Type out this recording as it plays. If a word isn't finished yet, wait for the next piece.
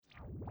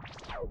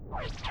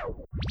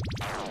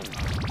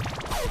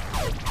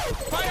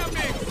Fire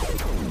mix.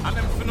 And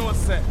them for no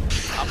say,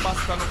 a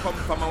bastard no come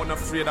from, I'm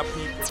afraid of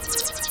people.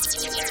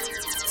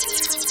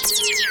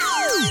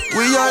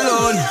 We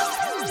alone.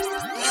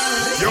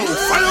 Yo,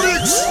 fire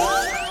mix.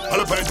 All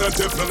the pints and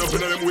Teflon up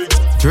in them wigs.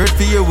 Third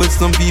fear with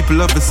some people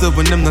have to serve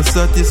when them not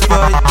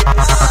satisfied.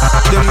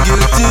 Them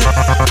guilty,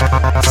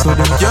 so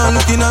them can't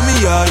look in at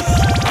me eye.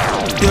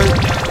 Yeah.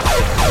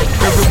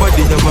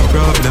 Everybody have a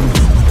problem.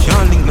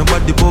 Can't link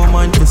nobody but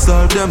mind to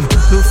solve them.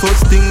 The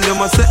first thing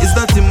them I say is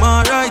that him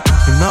alright.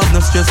 Him have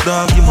no stress,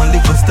 dog, him a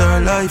live a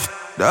star life.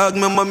 Dog,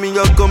 my mommy,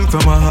 I come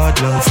from a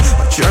hard life.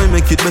 I try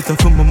make it better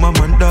for my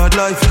mom and dad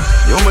life.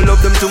 Yo, me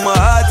love them to my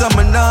heart, I'm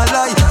not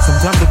lie.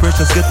 Sometimes the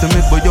pressures get to me,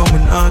 but yo, me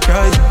not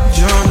cry.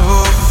 John,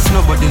 oh,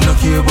 nobody no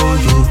care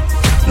about you.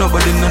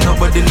 Nobody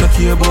no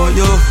care about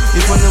you.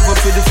 If I never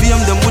feel the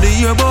fame, them would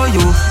hear about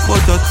you.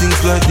 But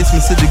things like this, me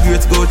see the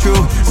greats go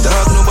through.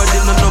 Dog, nobody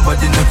no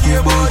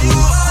care about you.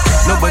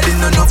 Nobody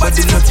no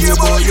care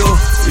about you.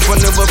 If I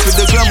never feel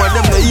the glamour,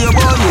 them no hear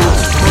about you.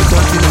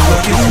 But things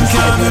like this,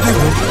 can't do the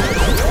work.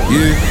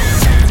 Yeah.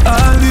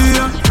 All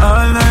day,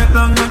 all night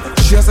long.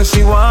 She say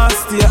she wants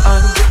to stay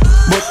on,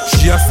 but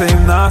she say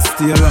him not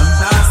stay long.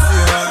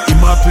 He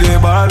might play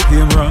ball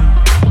game wrong.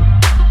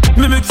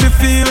 Me make you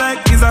feel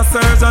like he's a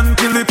surgeon.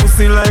 Kill the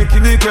pussy like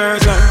in a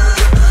curtain.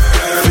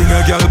 Sing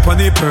a girl pon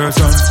the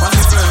person.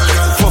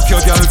 Fuck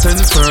your girl 10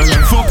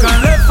 furlong. Fuck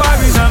and left her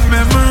in a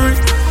memory.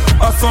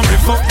 Or some me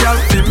fuck girl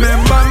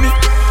remember me.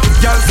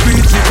 Girl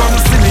sweet, she come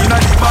see me in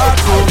the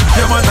bathroom.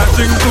 Your man a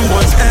drink too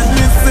much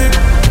Hennessy.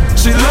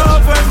 She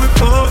love when we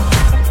fuck.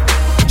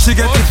 She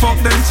get the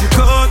fuck then she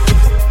cut.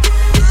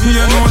 You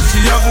know she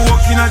have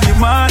work in the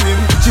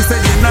morning. She said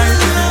the night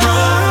is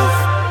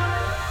rough.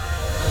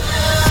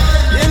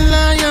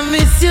 I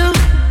miss you.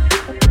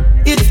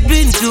 It's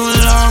been too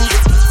long.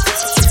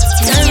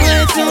 Can't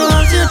wait to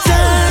hold your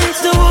time,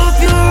 to hope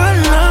you're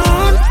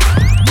alone.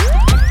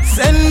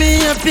 Send me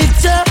a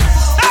picture.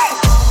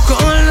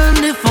 Call on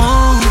the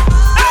phone.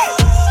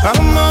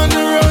 I'm on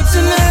the road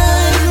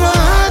tonight. My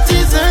heart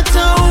is at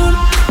home.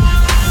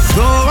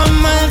 Though I'm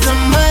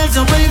miles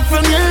away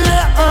from your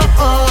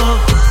love.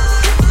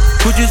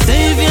 Could you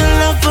save your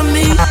love for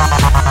me?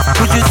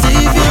 Could you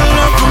save your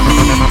love for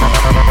me?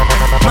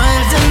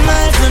 Miles and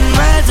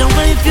miles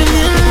away from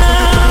your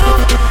love.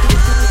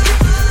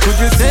 Could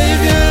you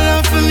save your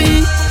love for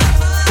me?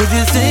 Could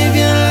you save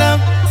your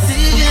love?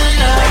 Save your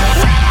love.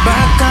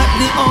 Back at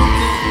the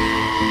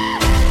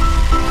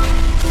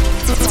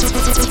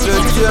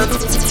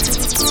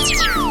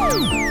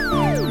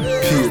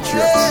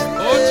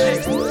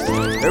Patriots.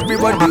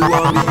 Everybody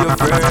want be your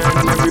friend.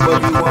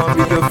 Everybody want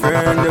be your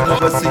friend. They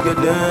never see you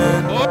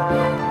then.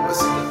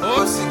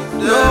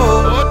 No.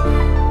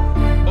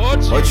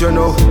 What you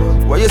know?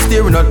 Why you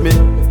staring at me?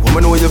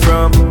 Woman, where you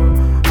from?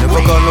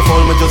 Never call me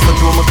phone, me just a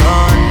throw my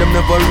gun. Them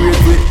never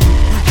rate with.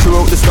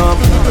 Throughout the storm,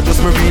 I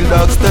just my real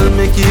dogs tell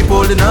me keep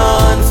holding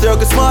on.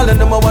 Circle small and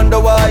them I wonder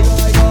why.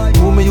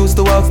 Who me used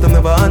to ask them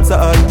never answer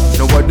I. You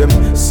know what them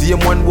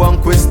same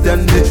one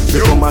question me.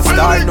 Become a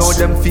star now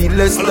them feel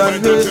less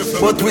than me.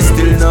 But we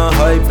still not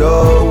hype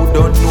though.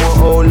 Don't know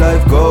how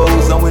life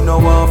goes and we no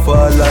want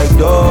fall like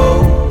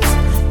those.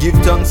 Give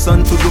thanks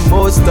unto the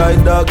most high,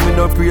 dog, me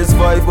no praise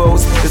 5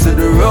 hours. This is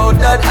the road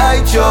that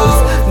I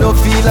chose. No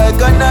feel like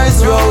a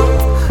nice road.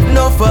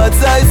 No fat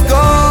size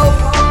go.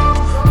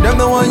 Them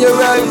the one you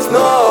rise,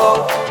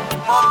 no.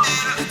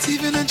 It's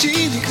even a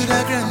genie could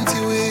have grant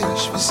you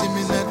wish. We see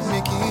me not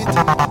make it. Could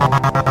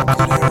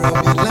have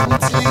rub your lamb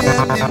till you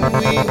have them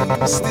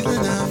wings. Still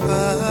not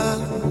fall.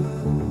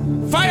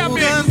 Fire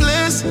me.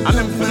 And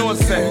them for no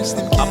say,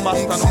 a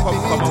bastard no come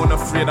from, I'm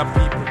afraid of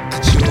people. I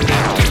should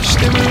have pushed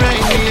them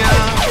right here.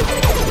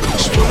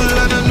 Push full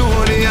and I know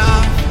they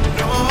are.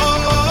 No,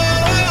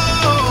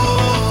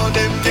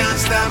 them can't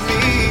stop me.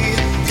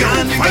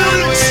 Can't be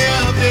gone way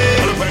up there.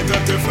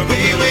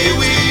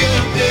 Way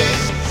up there.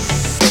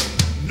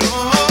 No,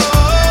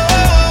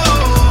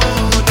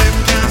 them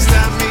can't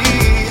stop me.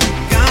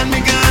 Can't be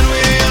gone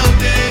way up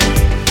there.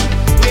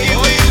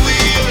 Way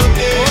up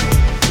there.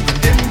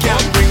 Them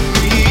can't bring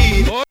me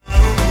down.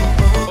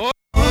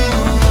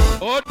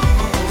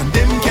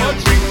 Them can't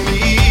bring me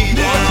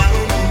down.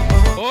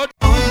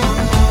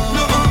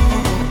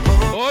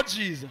 Oh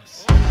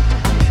Jesus.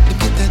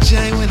 Look at that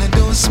joy when I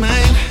don't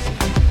smile.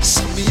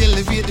 So me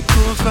elevate the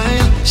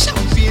profile.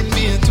 Champagne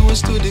me a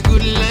toast to the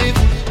good life.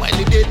 While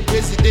the dead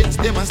presidents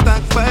them a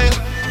stockpile.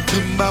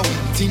 Remember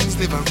when things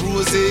never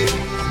rosy.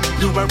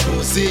 You a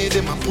rosy,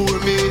 them a pour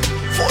me.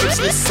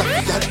 Falseless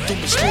I got to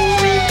my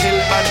story. Tell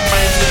bad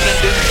mind none of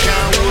them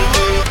can't hold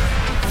me.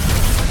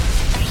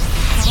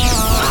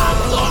 I'm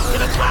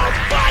talking about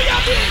fire.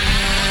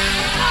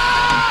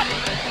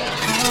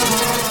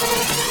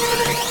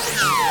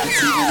 It's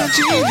even a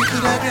genie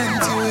could have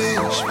grant you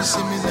wish. We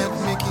see me not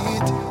make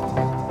it.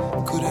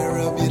 Could I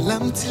rub your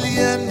lamb till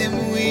you have them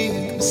weak?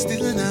 I'm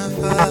still not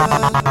fall.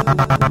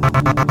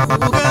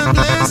 Oh God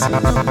bless, no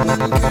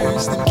man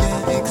curse, them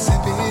can't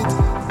exhibit.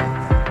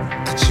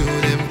 I show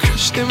them,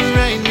 crush them,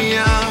 write me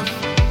off.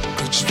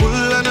 Crutch full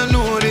and I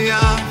know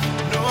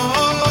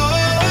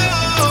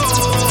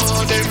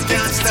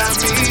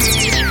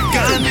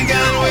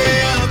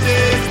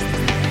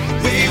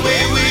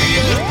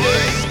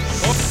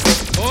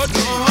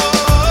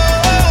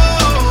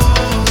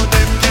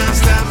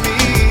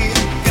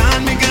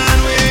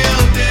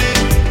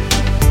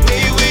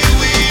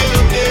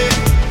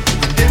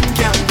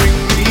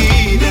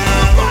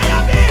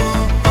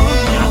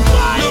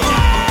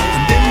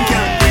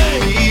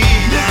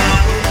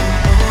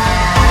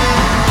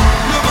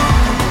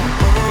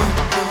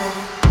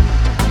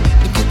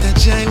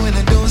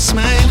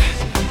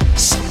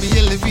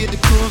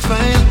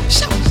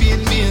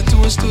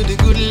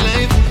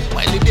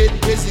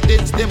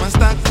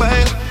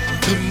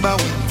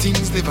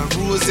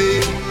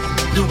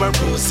New and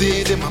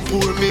rosé, them a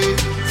pour me.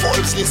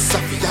 Falseness, I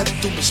forgot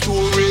to my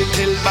story.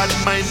 Tell bad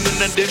mind,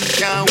 none of them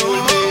can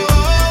hold me.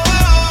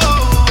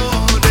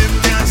 Them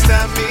can't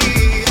stop me.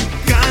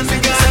 Can't see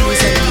God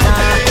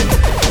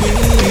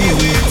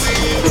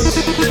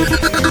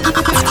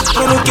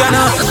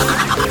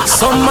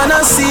Some man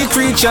a see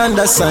creature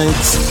under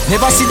sights.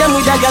 Never see them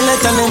with a girl let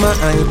them a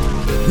hype.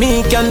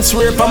 Me can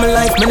swear for my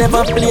life, me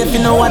never play for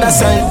no other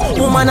side.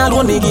 Woman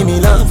alone me give me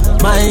love,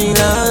 my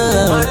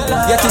love.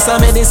 Yet it's a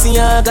medicine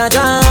I got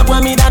job.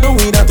 What me da do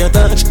without your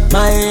touch,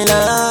 my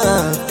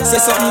love. Say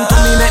something to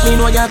me, make me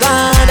know you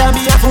gotta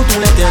be a fool to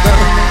let you go,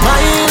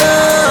 my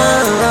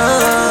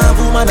love.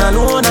 Woman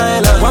alone I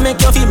love. What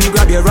make you feel me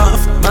grab your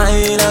rough,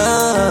 my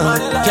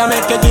love. Can't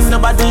make you give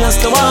nobody else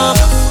to walk.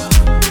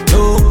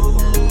 No,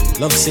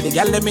 love see the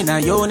girl let me na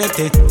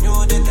unity.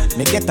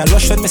 Me get a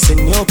rush when me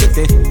sing your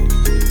kitty.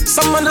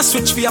 Some man a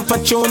switch for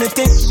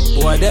opportunity.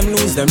 Boy, them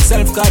lose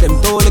themselves cause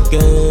them told the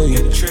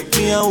game.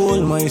 Me a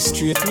hold my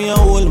street, me a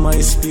hold my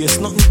space.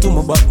 Nothing to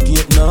my back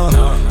gate now.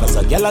 Cause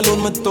a girl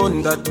alone me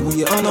turn that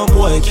way. And a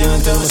boy can't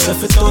tell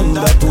myself it turn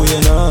that way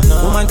now.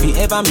 Woman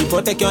forever me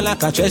protect you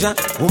like a treasure.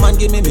 Woman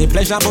give me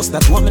pleasure, bust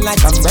that woman like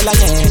umbrella,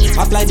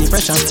 yeah. Apply the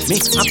pressure, me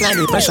apply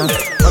the pressure.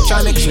 But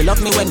try make she love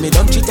me when me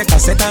don't cheat, take a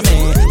set of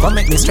me. Come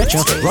make me stretch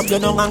you, rub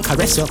your tongue and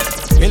caress you.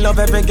 Me love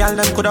every girl,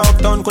 them coulda up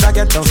down, coulda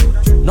get down.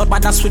 Not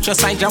bad that switch your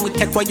side, and we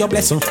take away your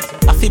blessing.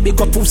 I feel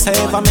big up who's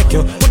ever make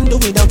you. Wouldn't do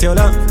without your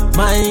love,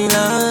 my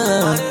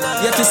love.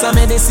 Yet it's a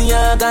medicine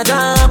I got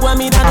job. What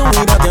me da do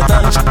without your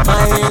touch,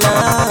 my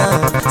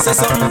love. Say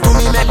something to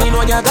me, make me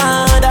know you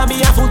gotta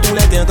be a fool to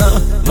let you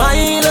go,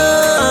 my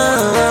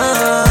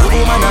love.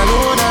 Woman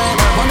alone, I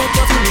love. What make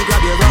you feel me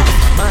grab your rough,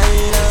 my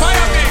love.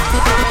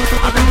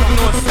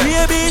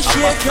 Baby,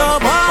 shake your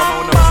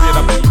bum.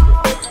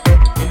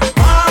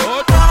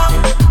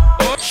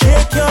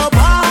 Shake your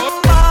bum,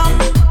 bum.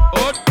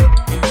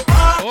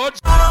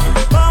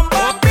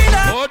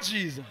 Oh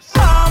Jesus.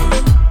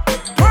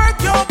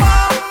 Work your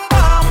bum,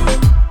 bum.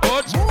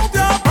 Move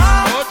your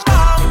bum,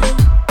 bum.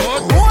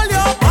 Hold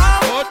your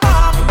bum,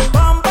 bum.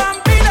 Bum, bum,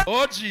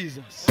 oh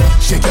Jesus.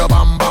 Shake your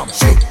bam bam,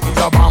 shake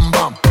your bam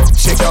bam,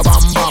 shake your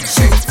bam bam,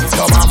 shake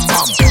your bam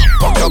bam,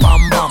 fuck your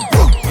bam bam,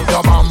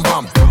 your bam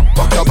bam,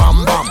 fuck your bam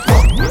bam,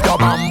 your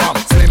bam bam.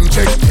 Slim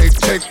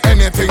check,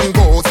 anything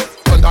goes.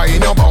 Thunder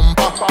in your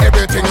bumper,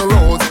 everything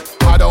rolls.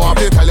 I don't have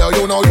to tell you,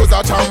 you know you're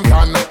a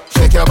champion.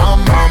 Shake your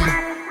bam bam.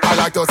 I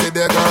like to see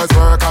the girls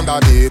work on the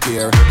date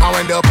here. And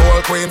when the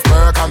pole queens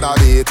work on the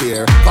date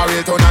here. For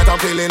real tonight I'm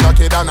feeling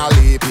lucky than a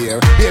leap here.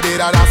 Baby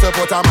that has to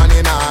put a man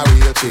in a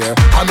wheelchair.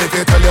 And if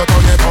you tell you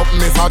turn it up,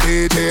 miss a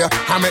DJ.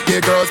 I make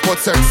the girls put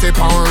sexy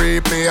pound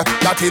replay.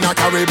 Latina,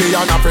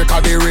 Caribbean, Africa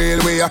the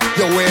railway.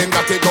 You ain't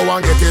got it, go and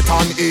get it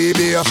on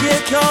eBay.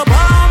 shake your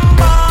bum,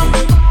 bum.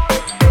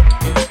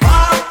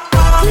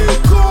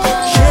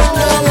 Shake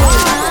your bum.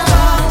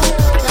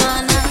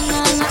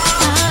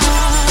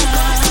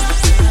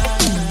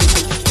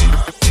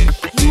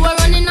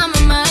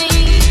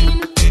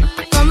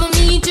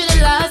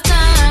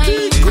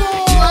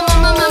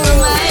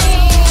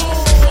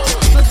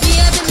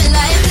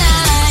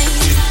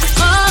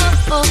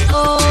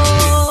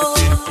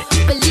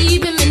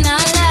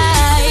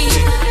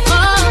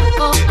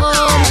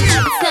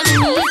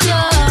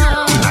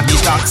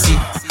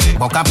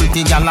 Buck a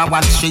pretty gal a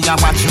watch, she a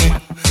watch me.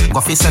 Go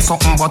fi say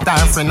something but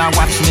her friend a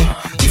watch me.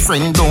 The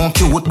friend don't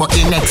cute but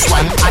the next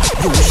one at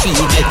you she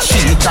get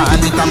she call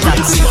it a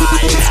Bronzy.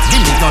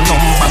 Give me your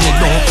number, me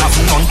don't have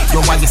none.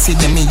 You why you see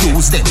them me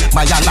use them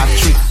by a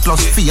lottery.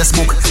 Plus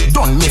Facebook,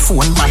 done me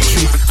phone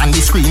battery. And the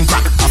screen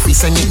crack, I fi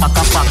send it back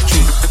a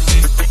factory.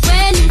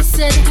 When you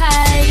said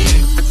hi,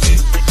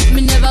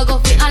 me never go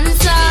fi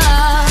answer.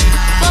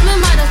 But my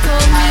mother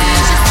told me,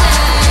 she said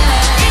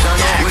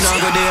we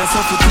not go there so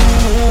for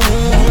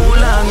too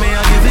long, me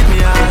I give it me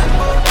all.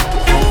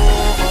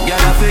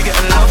 Girl I figure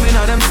love in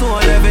all them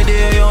soul every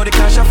day, yo the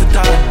cash off the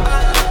top.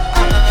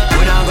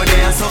 We not go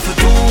there so for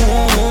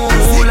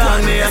too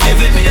long, me I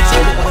give it me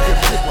all.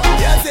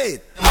 Yes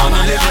it.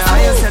 I'ma live the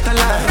highest set of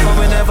life, but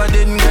we never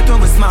didn't get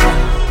when we smile.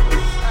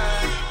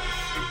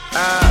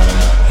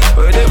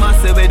 Where they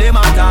must say, where they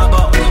might talk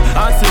about.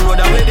 I see road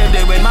away them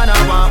day when man I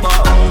want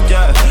about.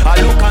 Yeah, I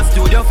look at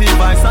studio feel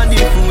vibes and the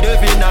food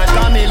every night.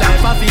 Call me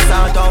life I feel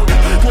sort out.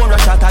 Pour a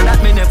shot at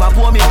that me never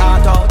pour me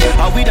heart out.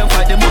 And we them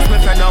fight the most, my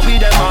friend, and we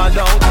them all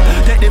out.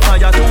 Take the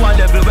fire to one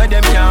level where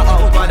them can't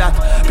out. For that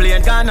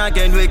plane gone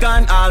again, we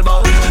gone all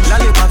bout.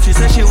 Lollipop she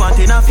say she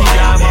wantin' a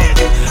Fiyah bout.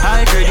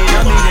 I heard in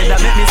a minute that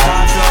make me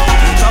start slow.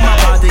 Come a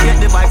party, get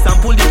the bikes and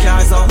pull the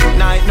cars out.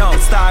 Night now,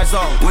 stars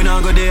out. We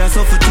not go there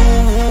so for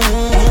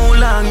too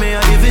long, me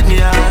I give it me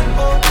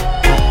all.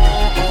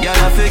 Girl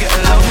I figure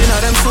love in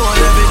all them soul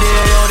every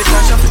day, yo the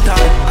cash off the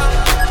top.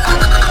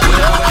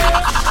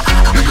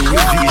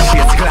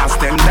 V-shapes glass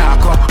them dark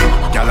up.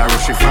 Girl a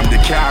rush it from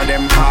the car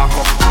them park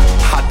up.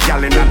 Hot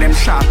girl inna them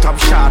shot up.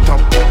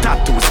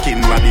 Tattoo skin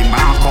body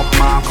mark up.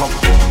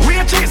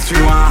 Wait chase we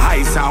want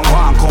ice and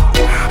walk up.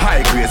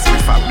 High grade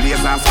with a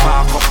blaze and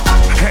spark up.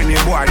 Any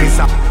boy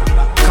this up.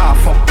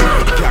 cough up.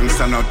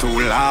 Gangsta not to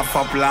laugh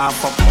up.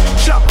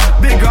 Chop,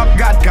 big up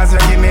God cause you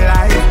give me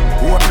life.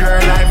 Hope your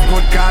life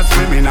good cause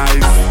for me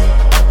nice.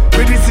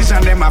 With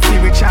decision them I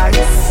feel with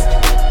choice.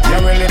 Yeah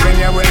we living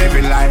life. Yeah we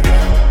living life.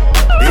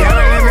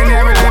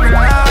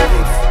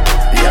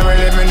 Yeah we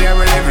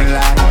living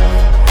life.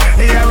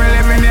 Yeah we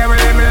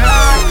living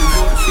life.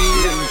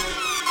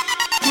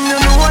 Me no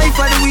know why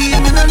for the weed,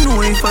 me no know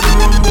why for the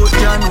rum, but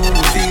Jah know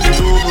me feel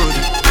too good.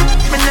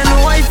 Me no know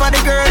why for the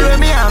girl with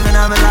me have and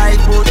I'm like,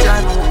 but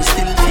Jah know me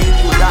still feel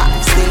good.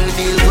 Me still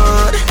feel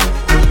good.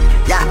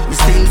 Yeah, me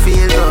still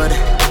feel good.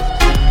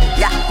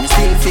 Yeah, me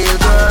still feel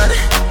good.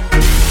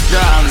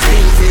 Yeah, me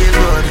still feel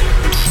good.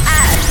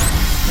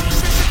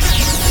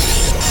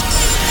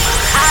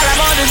 All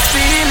about this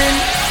feeling.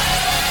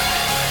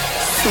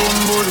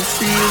 Somebody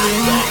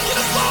feeling.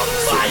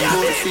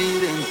 Somebody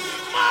feeling.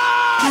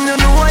 Me no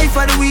know why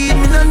for the weed,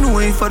 me no know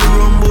why for the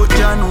rum, but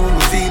Jah know me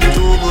feel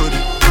too good.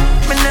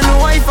 Me no know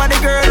why for the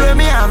girl with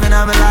me have and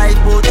I'm like,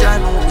 but Jah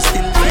know me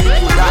still feel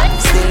good. Me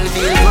still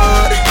feel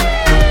good.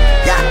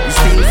 Yeah, me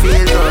still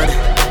feel good.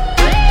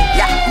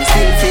 Yeah, me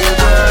still feel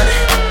good.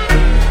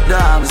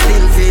 Yeah, me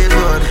still feel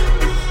good.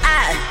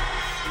 Aye.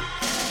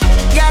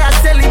 Yeah, I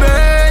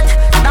celebrate.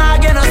 Now I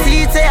get no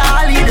seat, say a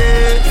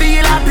holiday.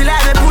 Feel happy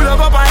like me pull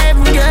up a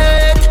heaven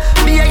gate.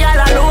 Me a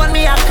girl alone,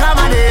 me a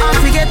comedy. I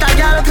forget a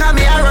girl come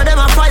me, I run them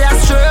a fire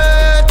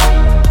straight.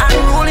 I'm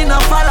rolling a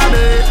follow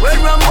me. When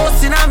I'm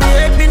busting on me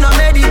head, me no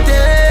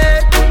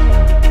meditate.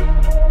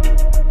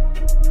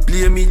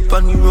 Play me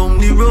pan the rum.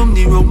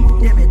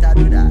 Yeah, better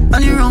do that.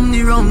 Pan the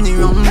rum.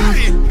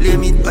 Play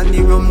me pan the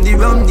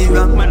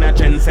rum. Man a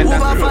trendsetter.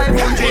 Over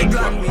 500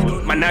 grand, me do.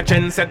 Man a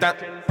trendsetter.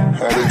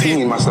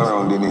 Everything in my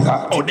surrounding is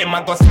hot. Oh, them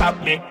a go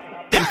stop me.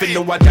 Them feel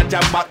know what Jaja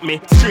back me.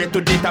 Straight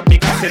to the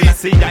topic, I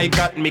say, see, I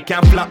got me,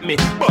 can't flop me.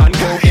 Born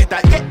go get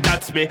that, yeah,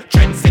 that's me.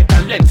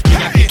 Trendsetter, lens me,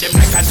 I hit them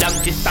like a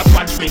donkey, stop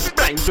watch me.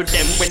 Blind to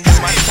them when they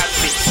want catch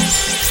me.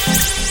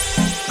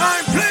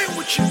 I'm playing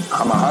with you.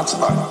 I'm a hot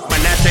spot. Man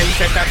a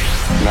trendsetter.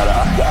 Not a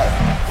hot guy.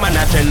 Man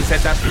a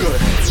trendsetter.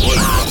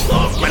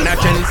 Man a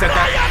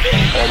trendsetter.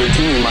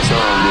 Everything in my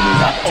surrounding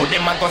is hot. Oh,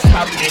 them a go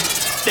stop me.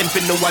 Them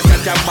feel know what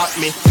Jaja back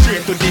me.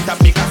 Straight to the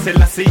topic, I say,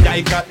 see,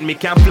 I got me,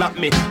 can't flop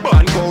me.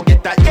 Born go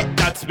get that, yeah,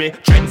 that's me.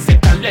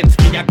 Trendsetter, lens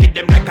me, I hit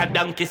them like a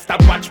donkey,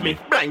 stop watch me.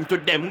 Blind to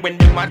them when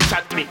they want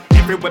chat me.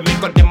 Everywhere me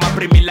got them a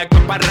bring me like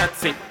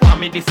paparazzi. Want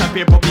me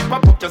disappear but me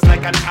pop up just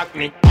like an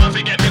acne. Want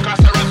to get me cause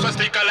the rest was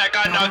sticker like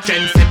a dog.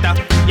 Trendsetter,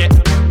 yeah,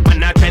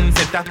 man a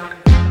trendsetter.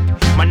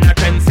 Man a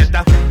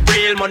trendsetter,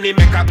 real money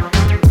maker.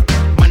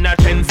 Man a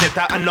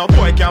trendsetter, and no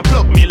boy can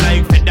pluck me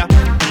like feather.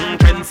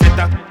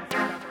 Trendsetter,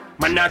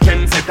 man a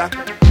trendsetter.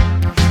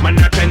 Man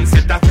a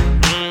trendsetter.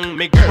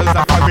 Me girls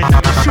are foreign and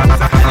my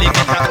shoes are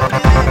alligator.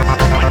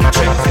 Man a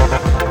trendsetter.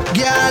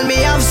 Girl, me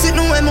have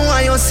sitting when me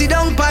want you sit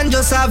down pan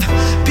just have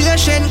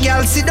patient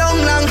girl sit down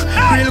long.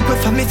 Real quick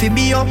for me fi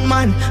be up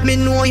man. Me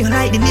know you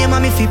like the name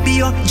of me fi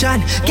be up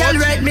John. Girl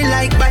ride me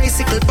like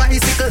bicycle.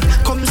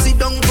 Come sit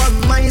down for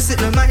my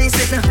sit now.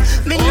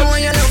 Me know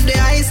you love the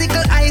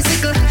icicle.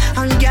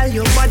 And girl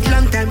you bad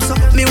long time so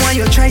me want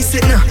you try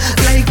sit now.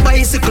 Like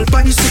bicycle.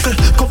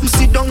 Come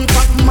sit down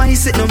for my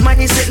sit now.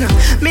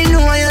 Me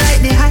know you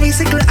like the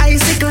icicle.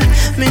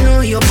 Me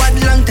know you bad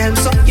long time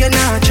so you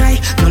not try.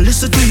 No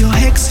listen to your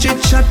ex. Straight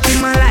shot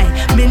in my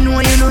life. Me know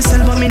you no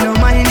sell, but me no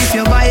mind if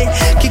you buy.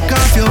 Kick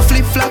off your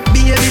flip-flop,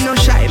 baby, no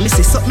shy. Me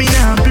say something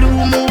now, blue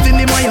movie,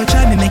 me while you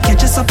try. Me make you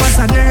dress up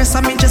as a nurse,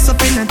 and me dress up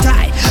in a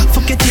tie.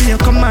 Fuck it till you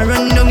come and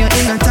run down your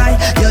inner tie.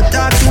 You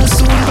talk too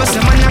soon, cause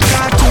your man a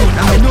cartoon.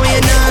 And me know you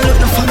not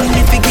look no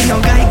family figure, no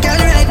guy. Girl,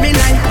 ride me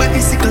like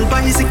bicycle.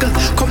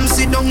 Come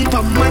sit down,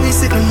 pop my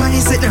sit now.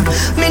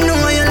 Me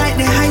know you like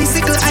the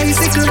icicle.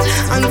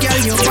 And girl,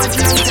 you bad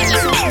long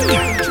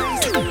time.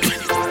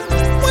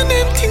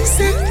 Things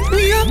say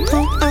we are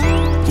come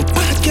up, we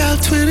bad girl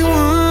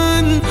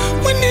 21.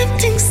 When them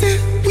things say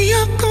we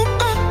are come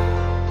up.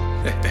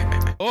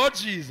 Oh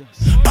Jesus.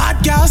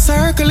 Bad girl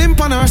circling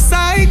pon her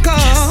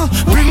cycle.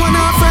 Bring one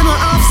her friend one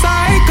half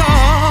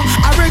cycle.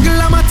 A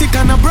regular matic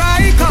and a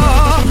briker.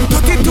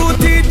 32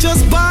 teeth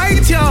just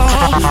bite ya.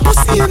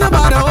 Pussy in a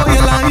bad how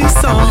you lie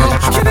so.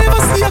 You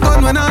never see a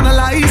gun when on a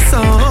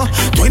license.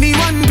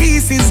 21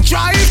 pieces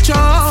drive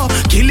ya.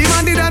 Kill him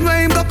and the dad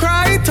when him go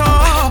cry to.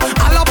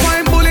 All up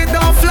on bullet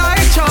don't fly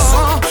to.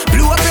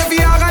 Blew up every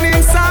organ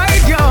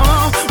inside ya.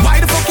 Why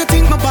the fuck you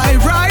think my buy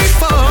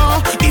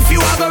rifle? If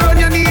you have a run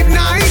you need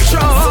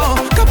nitro.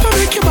 Copper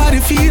make your body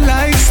feel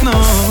like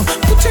snow.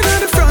 Put it on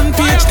the front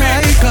page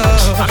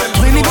tiger.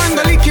 21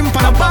 go lick him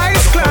on a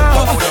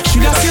bicycle.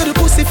 Should I see the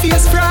pussy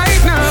face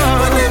right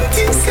now? When them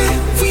things say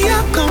we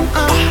are come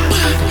up.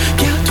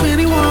 Girl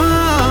 21.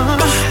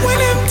 When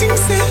them things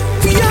say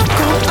we are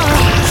come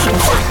up.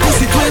 Fuck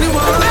pussy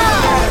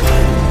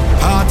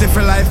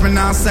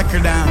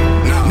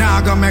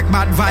go make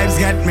bad vibes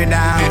get me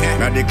down.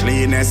 Not the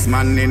cleanest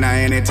man in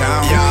any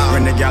town.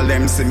 When the girl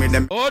them see me,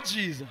 them. Oh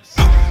Jesus.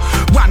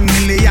 1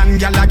 million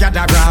gal a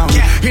gather round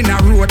in a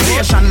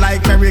rotation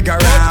like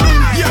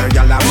merry-go-round.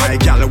 Gal a my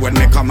gal when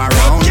they come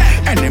around.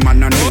 Any man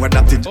no know what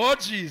that is. Oh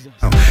Jesus.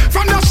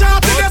 From the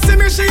shot to the see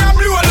me, she a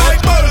blue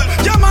like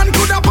bulb. Your man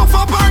coulda puff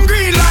up and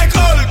green like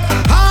Hulk.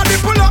 Hardy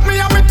pull up me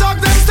and me talk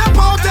them step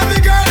out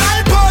every girl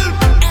I pull.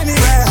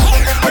 Anywhere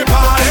we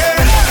party,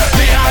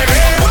 the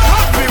highway.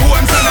 Me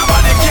once and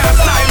nobody can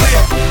style me.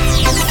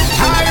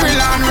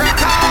 Ireland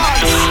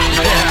Records.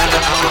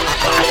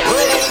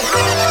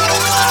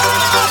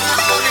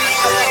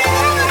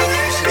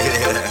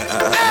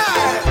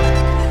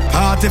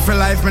 Party for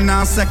life, me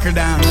now second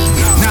down.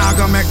 Now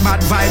go make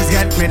bad vibes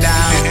get me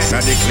down.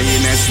 Not the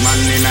cleanest man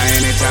in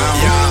any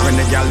town. When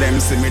the gal them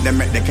see me, they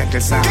make the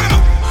kettle sound.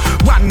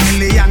 1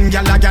 million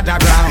gal a gather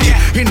round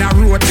in a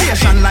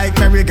rotation like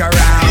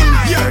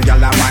merry-go-round.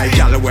 Gal a my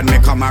gal when they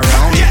come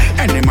around.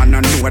 Any man no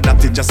know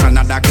that it's just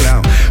another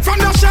clown. From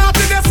the shot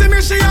to the see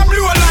me, she a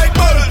blue like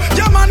bulb.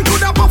 Your man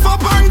coulda puff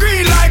up and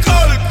green like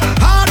Hulk.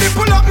 Hardy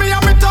pull up me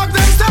and me talk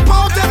them step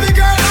out every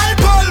girl I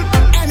pull.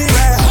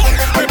 Anywhere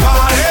we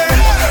party.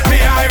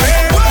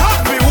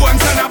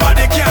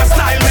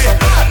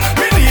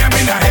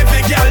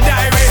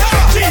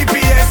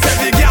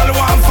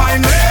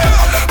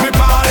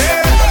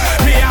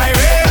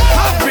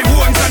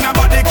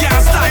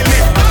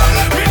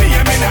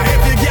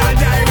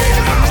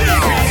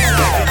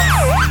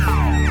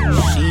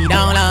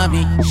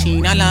 She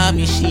not love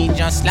me, she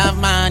just love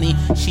money.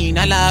 She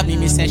not love me,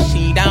 me say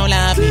she don't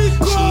love me.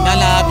 She not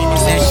love me, me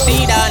say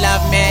she don't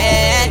love me.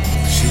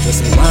 She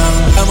just a man,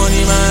 a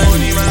money man,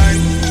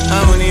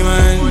 a money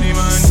man.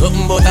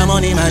 Something about a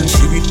money man,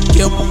 she be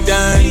kept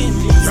down.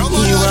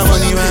 You a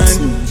money man,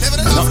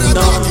 nothing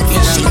down.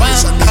 She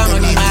want a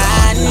money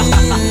man,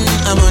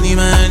 a money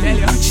man.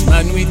 Rich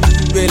man with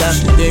Bella,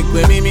 take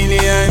away me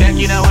million.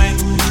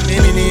 Me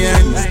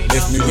million,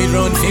 left me with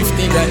round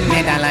 50 grand.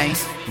 Nether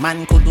life,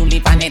 man couldn't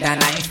live another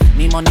life.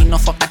 Me money no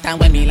fuck at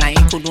when me like,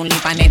 couldn't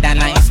live another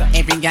life.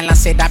 Every girl I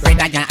said that bread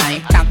at your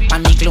eye. Tap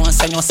on me clothes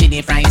so you see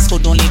the price.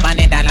 Couldn't live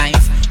another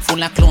life.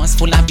 Full of clothes,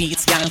 full of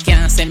beats, girl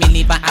can't say me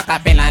live a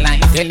acapella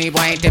life. Tell the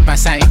boy take a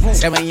side.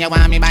 Say when you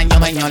want me, buy you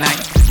when you like.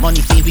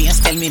 Money fee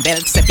waste, tell me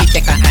belt, say fi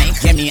take a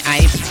hike. Get me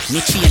hype,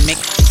 me chain make,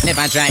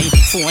 never dry.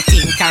 14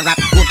 carat,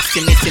 good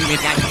till me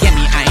like. Get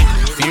me hype,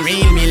 fi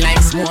real me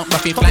like smoke,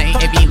 but fi fly.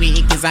 Every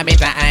week is a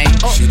better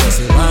hype. She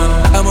doesn't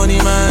want a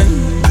money man,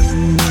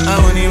 a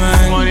money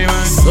man.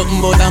 Something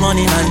about a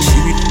money man, she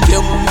be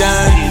kept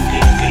down.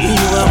 You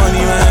a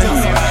money man,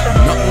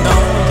 nothing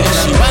down.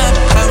 She want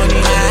a money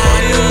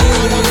man,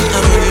 a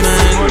money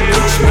man.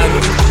 Rich man,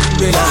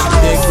 Bella,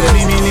 take away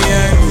me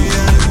million.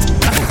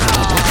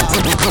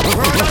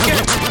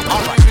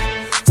 Alright,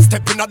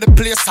 stepping out the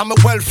place, I'm a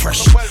well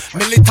fresh.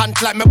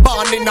 Militant like me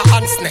born in a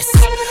ant's nest.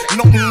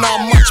 Nothing not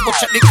much, but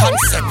check the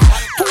concept.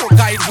 Tour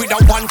guide with a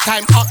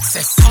one-time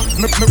access.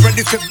 Make me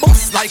ready for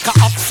bust like a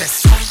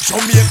abscess.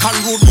 Jamaican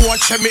road boy,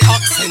 check me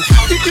accent.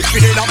 If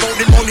it ain't about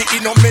the money,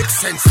 it don't make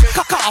sense.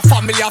 Kaka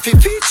family have to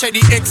feature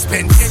the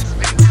expense.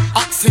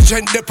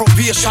 Oxygen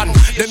deprivation,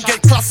 them get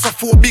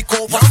claustrophobic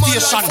over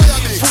station.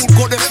 Food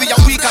go there for a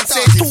week and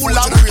say too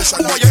long.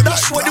 Boy, you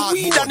dash with the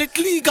weed and it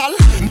legal.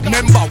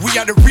 Remember, we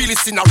are the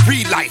realest in a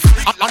real life.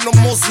 And no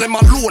Muslim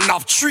alone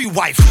have 3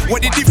 wives.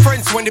 What the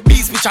difference when the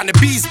bees bitch and the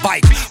bees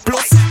bite?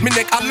 Plus, me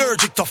neck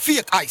allergic to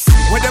fake ice.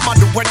 Where them a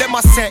do, where them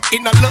a say,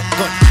 in a look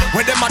good.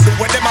 Where them a do,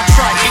 where them a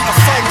try, in a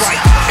sound right.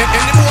 And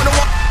anyone know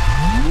what?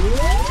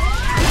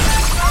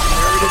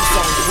 Heard them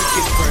sound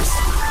wicked first.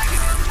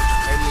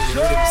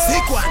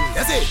 Sick one,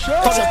 that's it.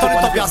 Turn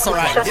it up, you're so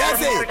right.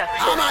 That's it.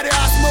 I'm at the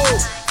ass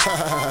move.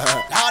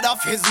 Lord of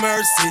His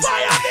mercy.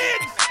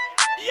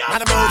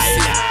 Not a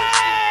mercy.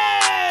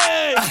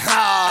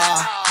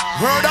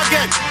 Word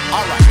again.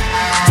 Alright.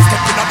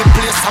 Stepping out the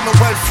place, I'm a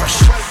well fresh.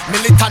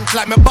 Militant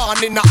like me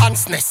born in a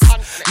ant's nest.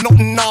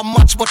 Nothing not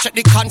much, but check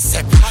the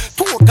concept.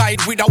 Tour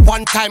guide with a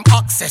one-time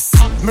access.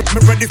 Me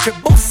ready for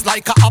bust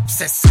like a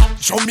abscess.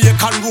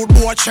 Jamaican road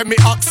boy, check me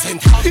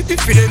accent.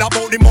 If it ain't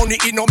about the money,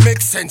 it don't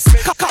make sense.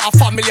 Kaka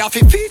family have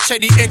to feature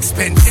the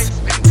expense.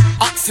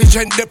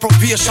 Oxygen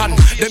deprivation,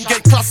 them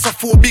get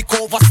claustrophobic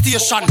over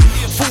station.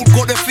 Food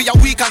go there for a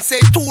week and say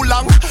too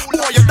long.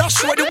 Boy, you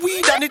dash with the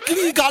weed and it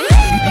legal.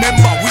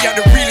 Remember, we are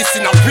the realest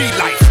in a real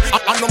life.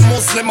 And no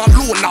Muslim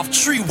alone have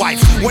 3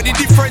 wives. What the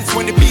difference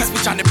when the bees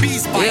bitch and the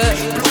bees bite?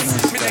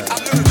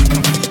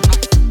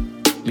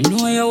 Me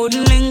know you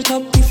wouldn't link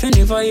up if you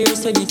never hear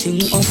say the thing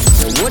up.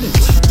 You wouldn't.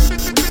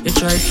 You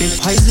try to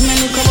poison me,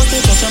 liquor, but you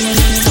touch me,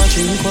 never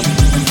drink up.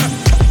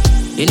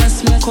 You not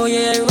smoke, oh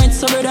yeah, you rent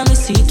so brother, me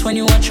see it when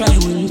you a try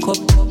wink up.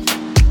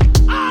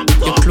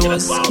 Your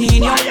clothes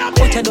skin, you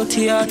put a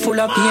dirty heart full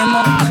of pain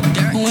up.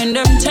 When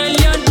them tell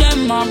you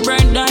them my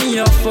bread and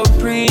you for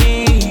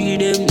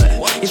freedom.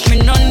 If me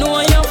not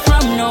know you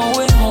from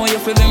nowhere, how you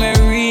feel me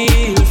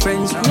real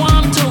friends.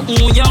 Want to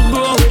who you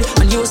grow with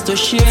and used to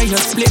share your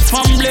split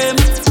from blame.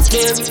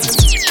 them.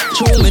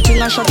 True me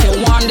thing I shot you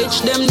one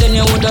ditch them, then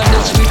you woulda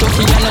ditch me to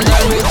Fiyah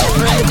another rich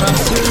friend.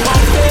 Cause you a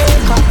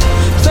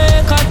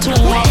faker to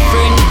a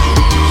friend.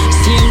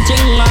 Same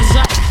thing as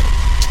a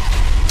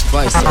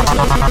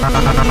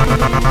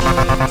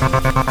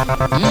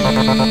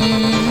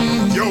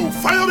Yo,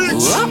 fire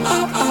bitch!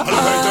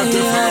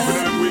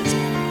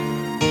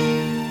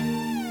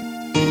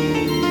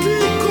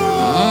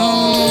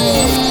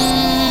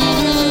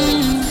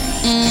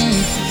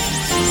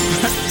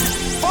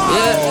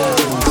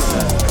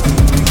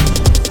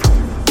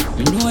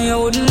 You know you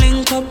wouldn't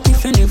link up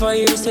if you never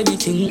hear steady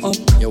thing up.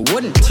 You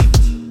wouldn't.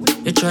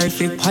 You try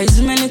to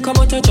poison me liquor,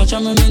 but you touch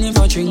me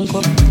never drink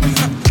up.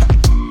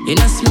 You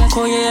know smoke,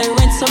 oh yeah, I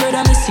went so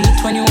better me see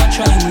it when you watch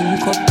try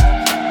link up.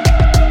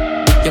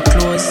 Your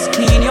clothes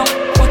clean you,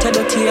 but your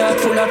dirty heart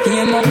full of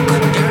pain muck.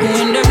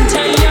 When them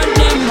tell you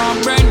them my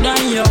brother,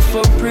 you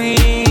for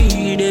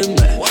freedom.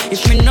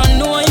 If you don't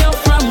know you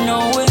from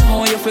nowhere,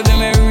 how you feel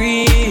me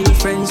real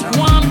friends.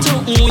 Want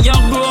to who you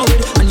grow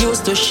with and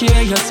used to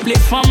share your split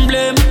from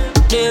blame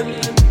them.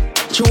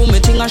 True me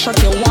thing I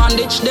shot you one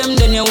ditch them,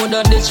 then you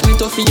woulda ditch me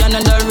to Fiyah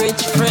another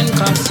rich friend.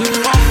 Cause you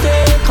a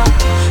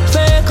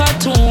faker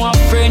to a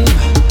friend.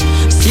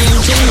 Same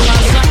thing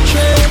as a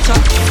traitor,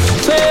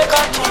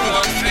 faker to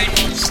a friend.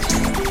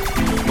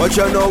 Watch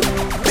out now,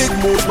 big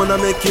moves man I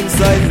make him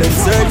silent.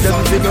 Certain them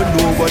they don't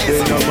know what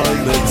they normal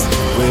makes.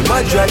 When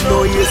my drive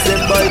no yes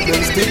them by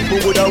them still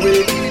move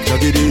away. Now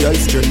give the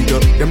ice strength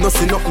up. Them not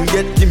see nothing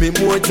yet, give me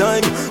more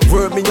time.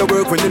 Work me a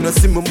work when they not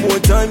see me more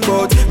time.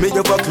 But me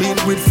have a clean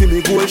with for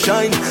me go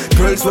shine.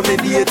 Girls for me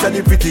date and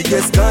the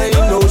prettiest kind.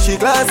 Now she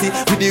classy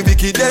with the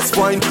wickedest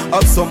wine.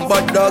 Have some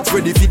bad dogs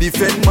ready for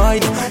defend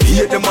mine.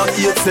 Hear them a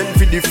 8 cent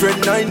for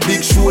different 9.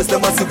 Big shows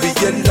them a see we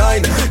in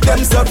line.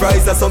 Them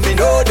surprised as some me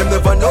know. Them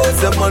never know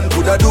some man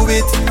coulda do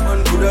it.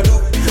 Man coulda do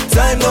it.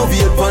 Time no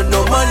wait for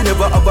no man.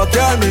 Never have a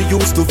car me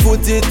used to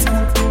foot it.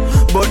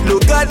 But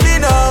look at me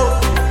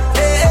now.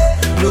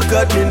 Look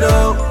at me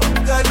now.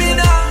 Look at me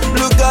now.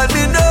 Look at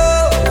me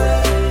now.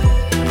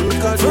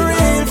 Look at for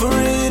real, for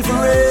real, for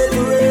real,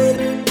 for real.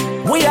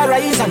 We are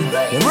rising,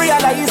 them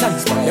realizing.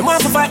 Them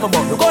want to fight me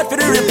but look out for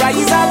the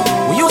reprisal.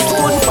 We used to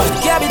go and fight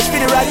cabbage for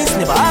the rice.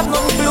 Never have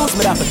nothing to lose,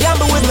 me have to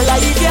gamble with my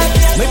life, yeah.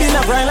 Maybe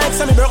not grind like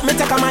some, me broke, me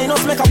take a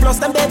minus, make a plus.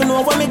 Them they don't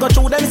know when me go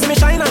through them, see me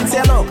shine and say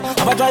look.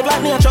 Have a drive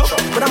like me a truck,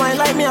 but a mind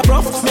like me a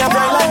prof. Me a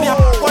grind like me a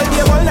all day,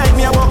 all night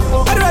me a walk.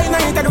 I do right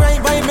night, I do right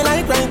vibe, me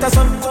like right or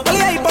some. Well,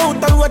 I hype out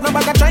the road, no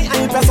bag a try,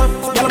 I ain't for some.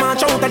 Y'all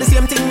march out, the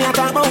same thing me a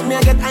talk about. Me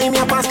a get high, me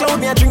a pass cloud,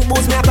 me a drink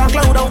booze, me a talk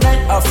cloud out there.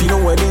 I feel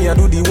when me a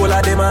do the whole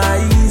of them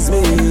eyes,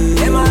 me.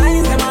 Them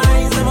eyes, them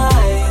eyes, them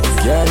eyes.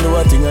 Can't do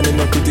a thing and they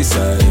no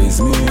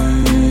criticize me.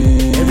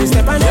 Every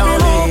step and every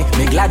move,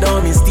 me glad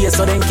on me stay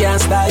so they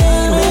can't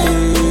style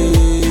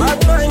me.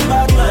 Bad mind,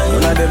 bad mind.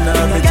 None of them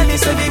now me think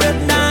it's a big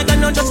dog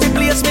and not just the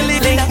place me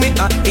living. Me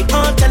the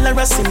hotel or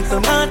a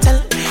simple motel.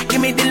 Give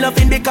me the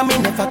loving because me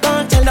never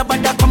can't tell.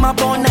 Nobody come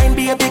about 9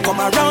 baby come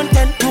around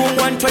 10.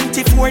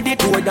 2-1-24 the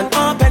door done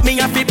open. Me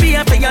have to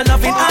pay for your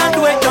loving and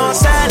do it don't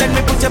sell. Let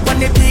me put you on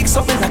the peak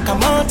something like a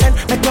mountain.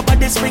 Make your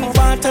body spring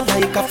water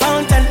like a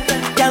fountain.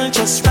 Girl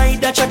just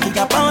ride that chucky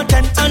about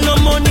and no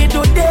money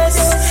do this.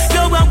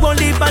 You won't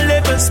leave a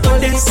levels to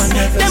this.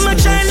 Them a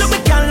try look me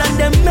girl and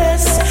them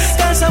mess.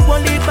 Cause I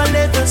won't leave a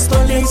levels to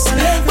this.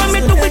 When me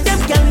do with them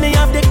girl me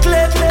have the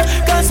clip.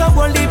 Cause I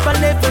won't leave a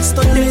levels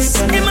to this.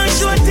 Him a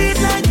short it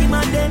like him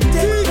a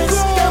dentist.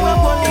 You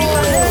won't leave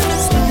a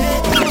levels to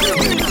this.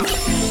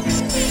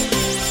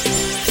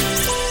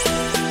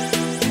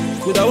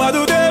 Could I want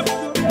to them?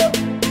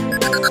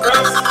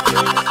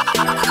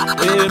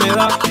 Hey me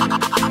laugh.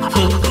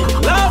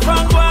 Laugh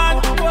and go on.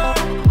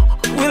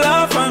 We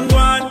laugh and go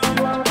on.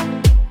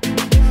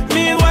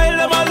 Meanwhile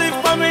them a live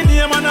for me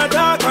name and a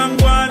talk and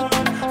go on.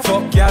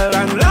 Fuck y'all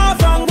and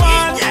laugh and go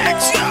on.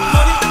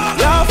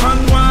 Laugh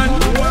and go on.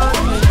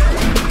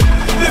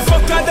 The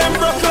fucker them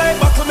broke like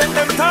buckle make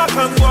them talk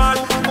and go on.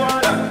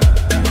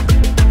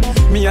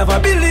 Me have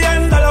 $1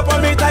 billion for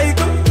me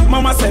title.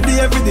 Mama said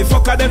the everyday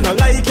fucker them not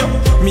like you.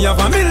 Me have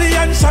 1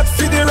 million shots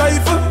for the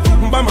rifle.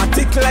 Bama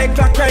tick like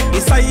clock right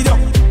beside you.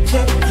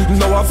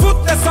 Now a foot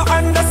that's a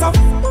hand that's up.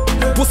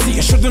 Pussy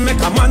you shouldn't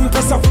make a man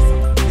press up.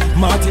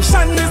 Marty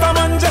Shan is a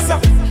man just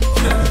up.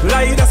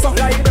 Lie that's up.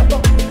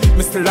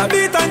 Me still a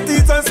beat and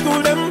teach and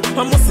school them.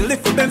 I must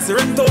live for them,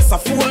 Serentos a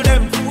fool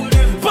them.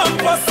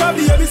 Pampas a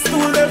baby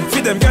stool them.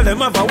 Feed them, girl them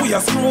have a we a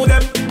screw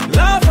them.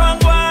 Laugh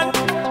and go on.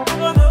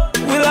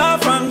 We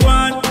laugh and go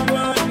on.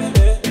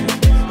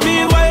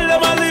 Meanwhile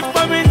them a live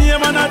for me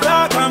name and a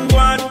talk and go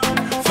on.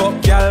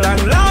 Fuck y'all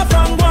and laugh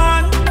and go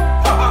on.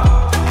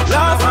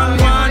 Laugh and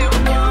go on.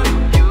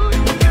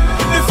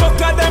 The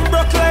fucker them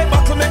broke like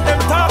buckle make them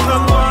talk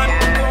and go on.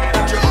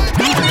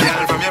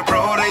 Girl from your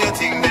proud of your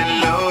thing then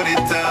load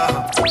it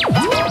up.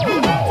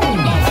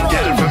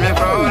 Girl from your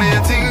proud of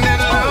your thing then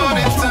load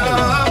it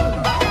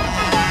up.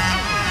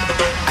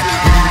 I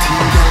can't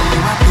think girl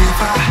you a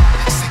paper.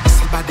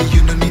 Sexy body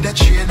you don't need a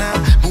trainer.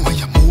 Move when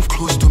you move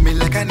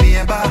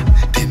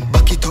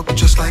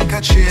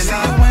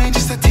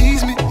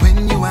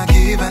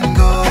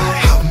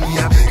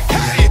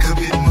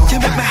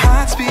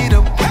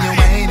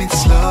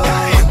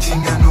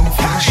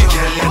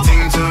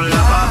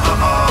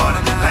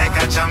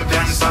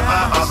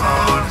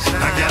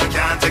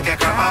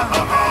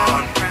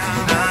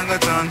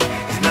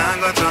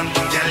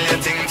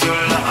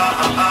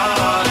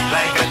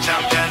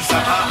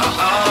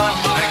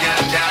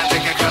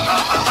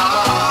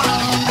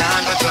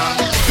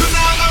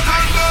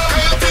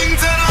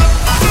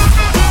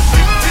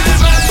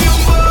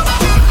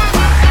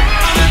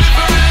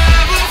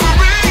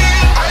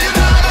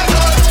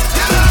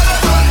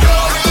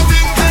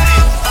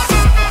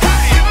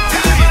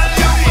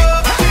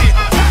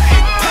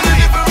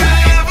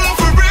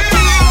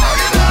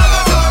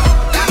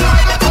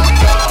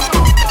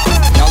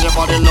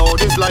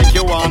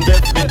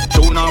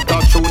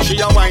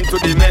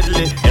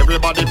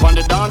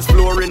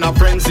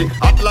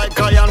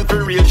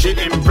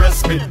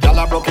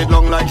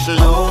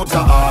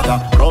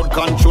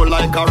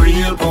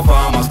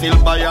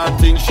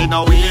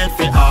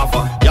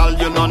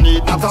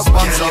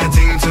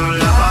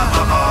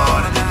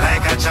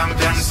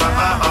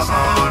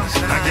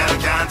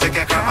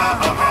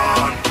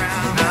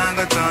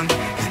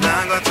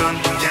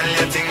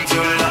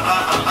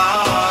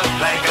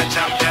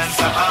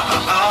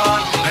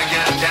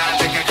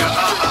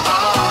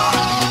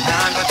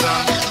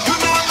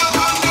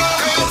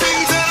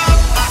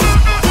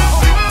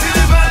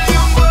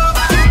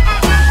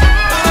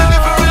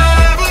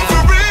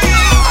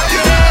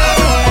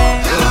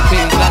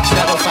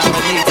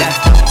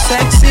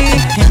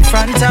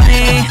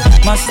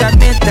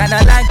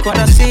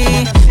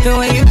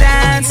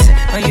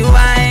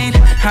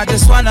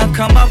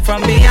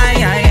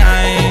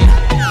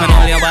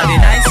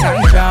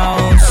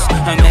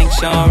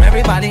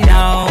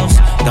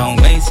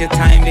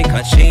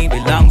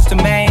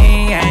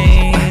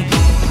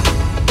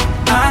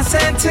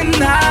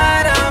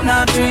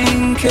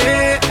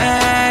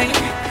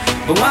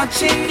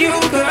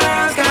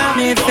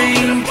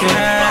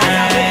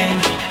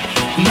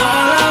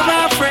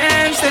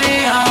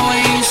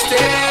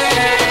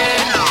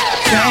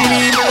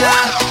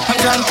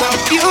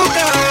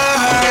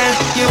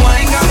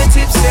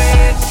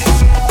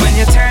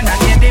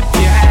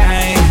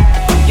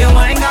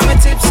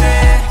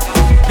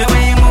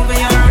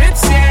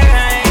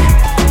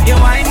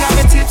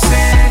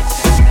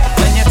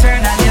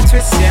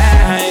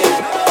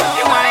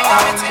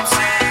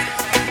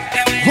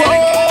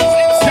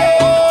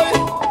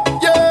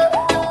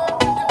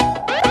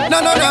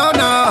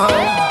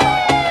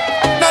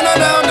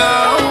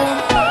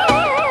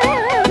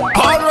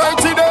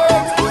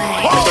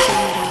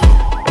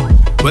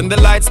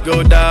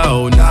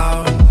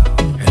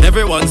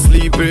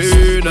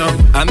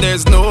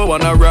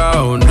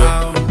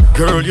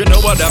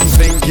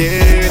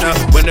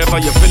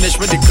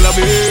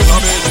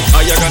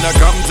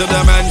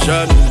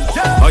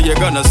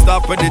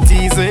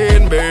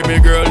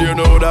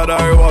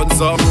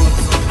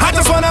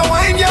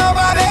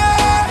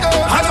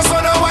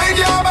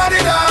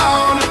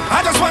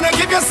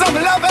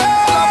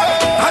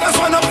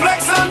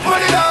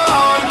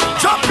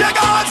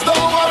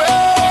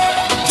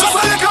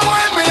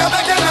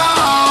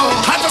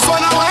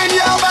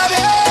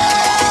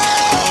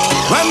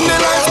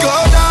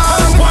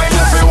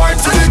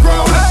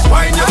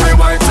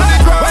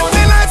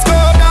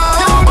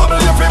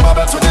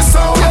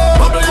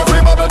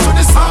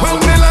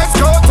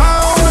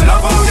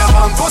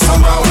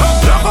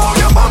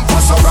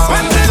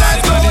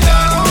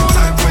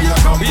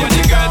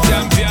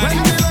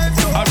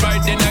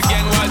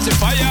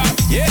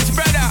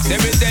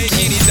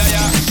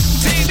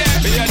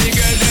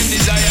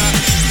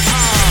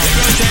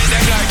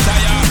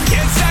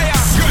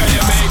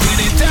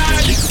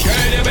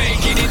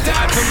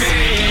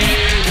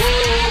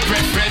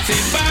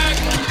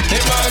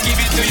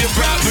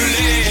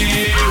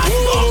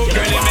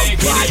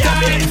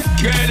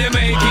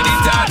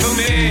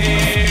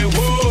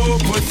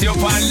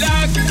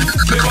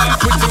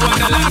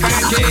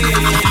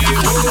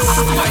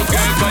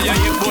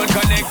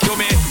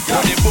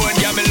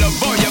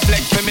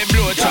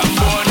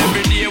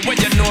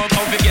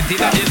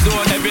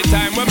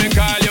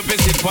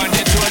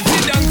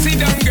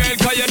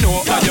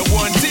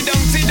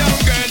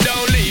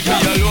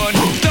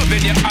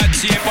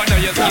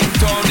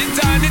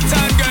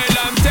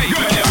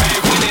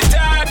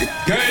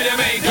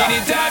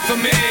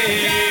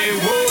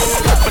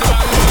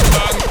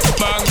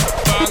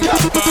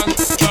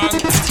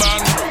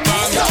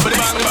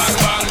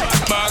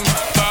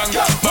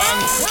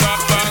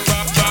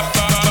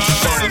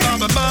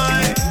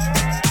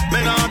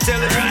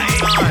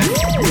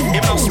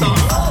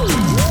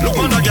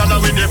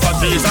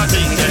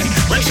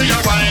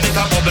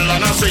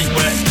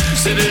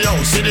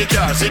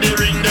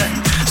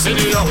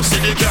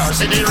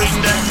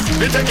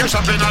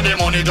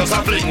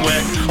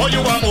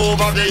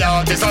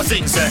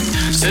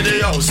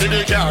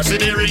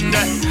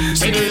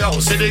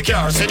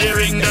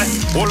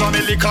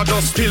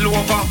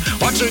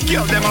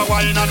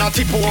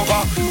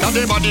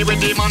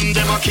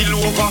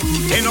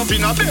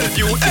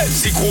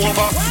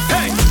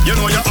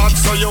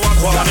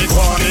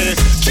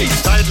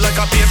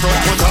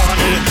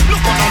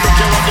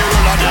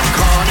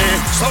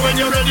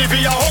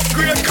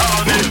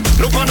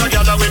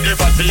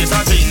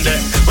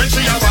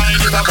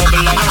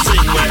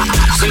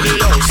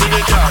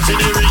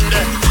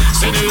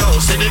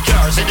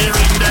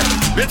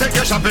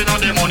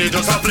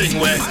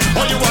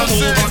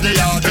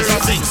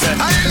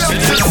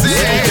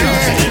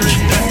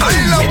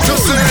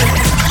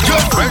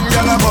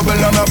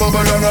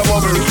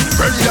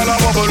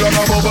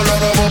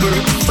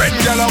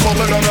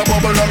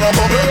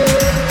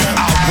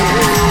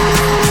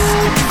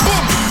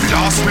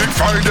Last week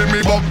Friday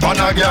me buck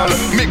pan a girl.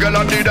 Miguel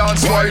and the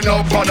dance wine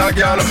up pan a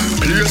girl.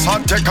 Place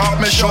hot take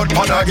off me short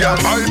pan a girl.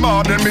 My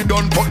morning me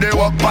done put the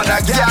work pan a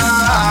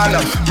girl.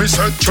 Me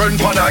set trend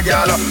pan a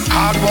girl.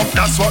 Hard work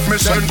that's what me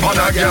send pan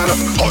a girl.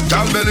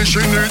 Hotel belly she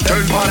need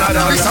 10 pan a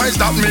girl. Besides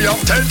that me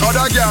have 10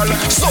 other girl.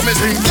 So me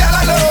sing girl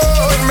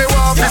alone. Me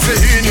want to see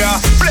in ya.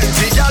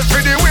 Plenty girl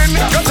for the win.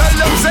 You tell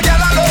them say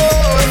girl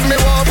alone. Me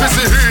want to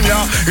see in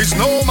ya. It's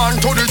no man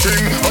to the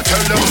thing. I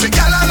tell them say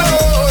girl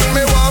alone.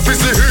 Me want to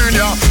see in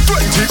ya.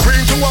 20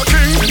 queen to a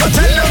king. I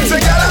tell them say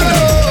girl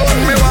alone.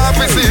 Me want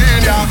to see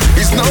in ya.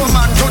 It's no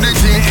man to the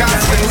thing.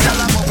 Can't swing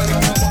girl alone.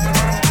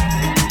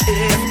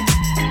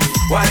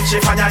 One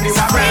chip and you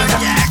a brain.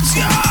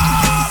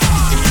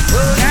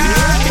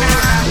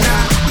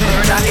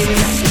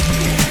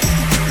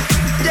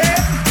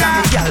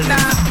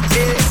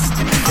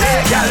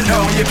 Hey, girl,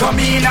 now you come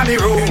in a me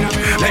room.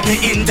 Let me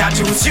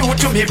introduce you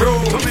to me bro.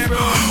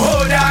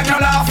 Oh, dog, no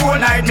laugh all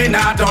night, me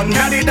not done. Me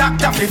and the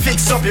doctor fi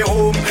fix up your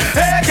home.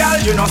 Hey, girl,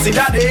 you know see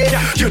that day.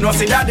 You know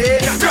see that day.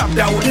 Grab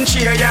that wooden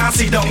chair, yeah, and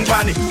sit down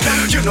pan it.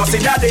 You know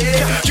see that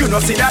day. You know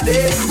see that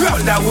day. Grab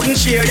that wooden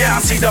chair, yeah,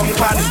 and sit down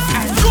pan it.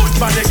 Good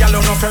man, the girl,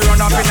 no fi run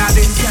up in a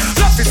this.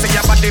 Love to see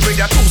your body with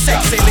your two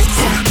sexy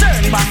lips.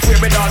 Turn back way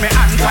with all me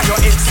hand for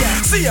your hips.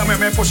 See how me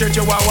push it,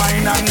 you a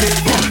wine and dip.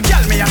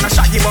 Girl, me a no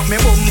shaggy, but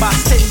me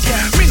bombastic.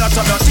 Me not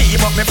a dirty,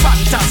 but me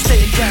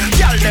fantastic.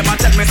 Girl, them a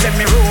tell me say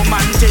me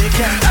romantic.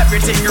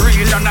 Everything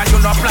real and you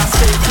no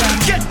plastic.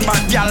 Get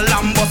mad, girl,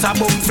 and bust a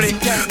boom flick.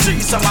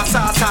 Three summer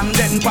sauce and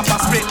then pop a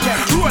split.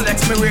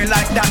 Rolex me wear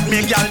like that,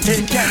 me girl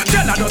take.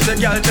 Girl, I does the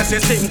girl just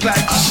stink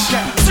like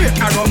straight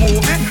arrow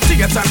movie,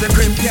 theater the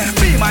crib.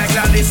 Be my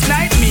glad this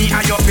night, me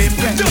and your pimp.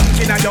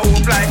 Dunking at your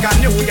hoop like a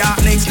New York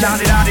Knicks.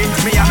 Daddy, daddy,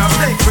 me and a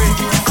steak free.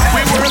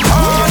 We work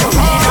hard,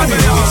 hard.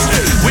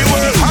 We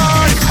work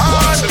hard,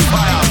 hard.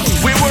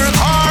 We work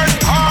hard,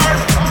 hard.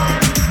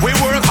 We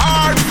work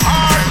hard,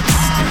 hard.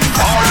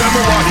 All them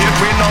who are here,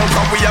 we know,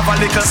 cause we have a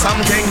little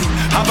something.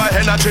 Have a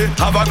energy,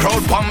 have a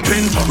crowd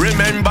pumping.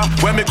 Remember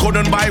when me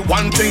couldn't buy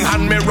one thing,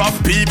 and me rob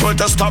people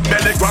to stop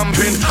belly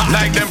cramping.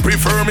 Like them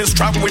prefer me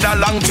strapped with a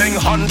long thing,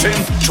 hunting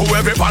through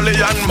every valley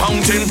and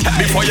mountain.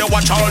 Before you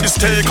watch all the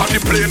steak on the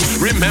plate,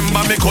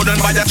 remember me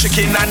couldn't buy a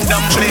chicken and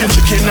dumpling.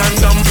 Chicken and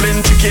dumpling,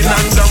 chicken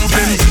and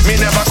dumpling.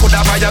 Me never coulda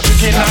buy a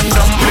chicken and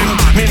dumpling.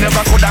 Me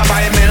never coulda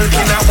buy milk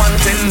in a one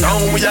tin. Now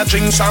we a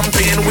drink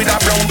champagne with a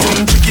brown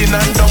thing. Chicken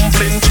and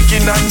dumpling,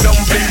 chicken and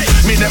dumpling.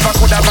 Me never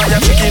coulda buy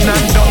a chicken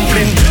and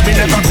dumpling. Me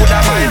never coulda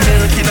buy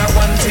milk in a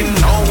one tin.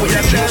 Now we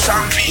a drink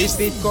champagne. If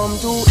it come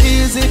too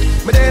easy,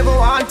 me never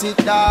want it,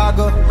 dog.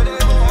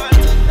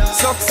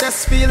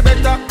 Success feel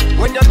better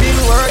when you've been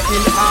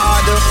working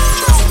hard.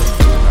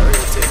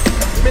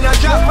 Me not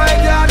drop my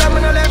guard, I'm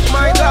gonna left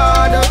my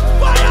guard.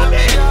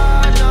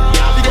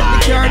 You get the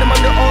car, them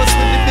on the house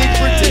with the big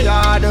pretty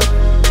yard.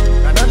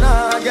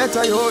 Nah, get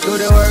a you do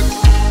the work,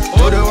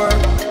 do the work,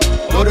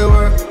 do the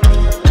work,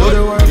 do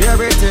the work,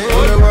 everything,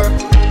 do the work,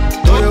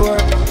 do the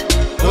work,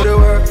 do the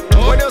work,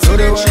 when you see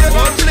the shit,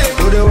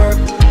 do the work,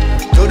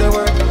 do the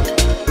work,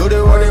 do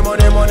the work,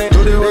 money,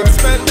 do the work,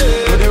 spend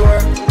it, do the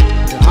work,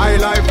 the high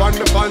life and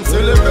the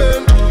fancy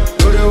living,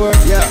 do the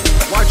work, yeah,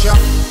 watch ya.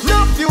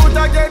 No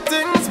future get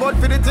things, but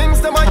for the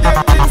things them I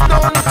get things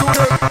done to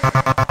them.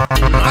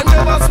 I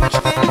never switch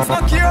things, no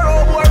care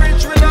how boy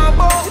rich we not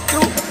bout to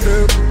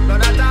them.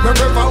 Me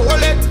prefer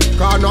hold it,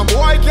 cause no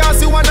boy can't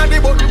see one of the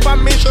button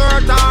from me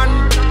shirt on.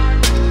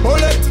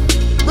 Hold it,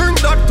 bring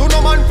that to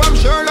no man from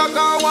Sherlock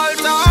or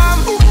Walter.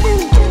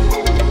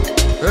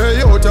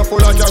 Hey, you out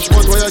full of cash,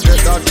 but where you get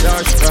that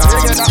cash from?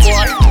 You get that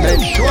boy,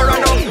 make sure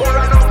I know.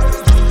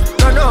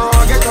 No,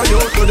 get on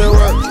you to the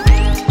work,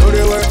 do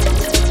the work,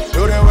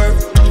 do the work.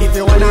 If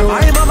you wanna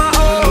buy mama,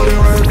 oh, do the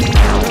work, do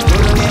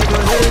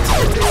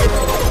the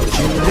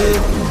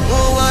work.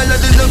 Oh, all of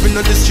the loving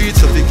on the streets,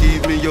 so they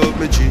keep me up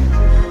my G.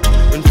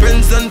 When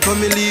friends and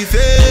family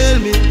fail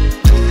me,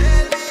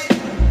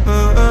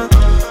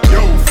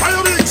 yo,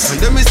 fire mix. and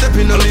then me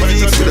stepping on the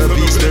leagues with a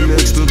beast them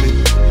next to me.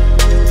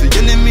 The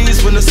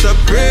enemies wanna stop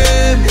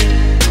praying me.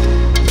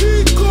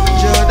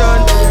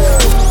 Jordan,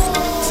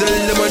 tell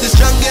them I'm the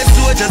strongest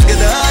soldiers get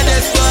the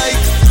hardest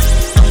fight.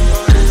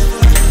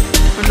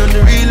 And I'm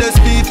the realest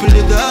people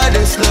live the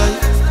hardest life.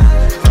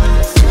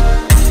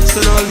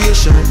 Sun always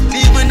shine,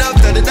 even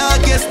after the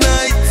darkest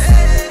night.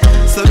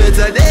 So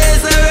better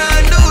days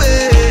around the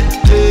way.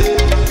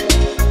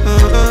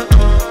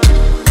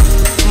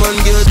 Man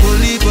get one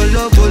leap of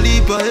love, one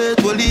leap of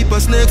hate, one leap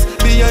of snakes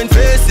behind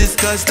faces,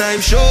 cause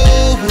time show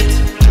it.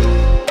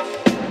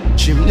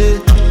 Chimney.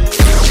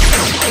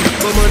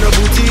 But man, I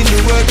put in the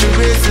work, the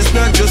race is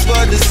not just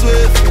for the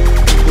swift,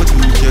 but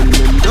we can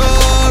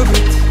endure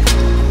it.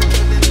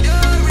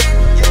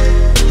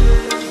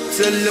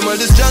 Tell them all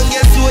the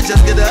strongest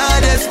soldiers get the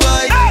hardest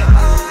fight.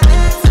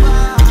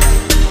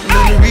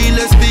 And the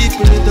realest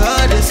people with the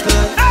hardest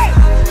life.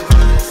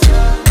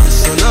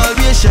 Sun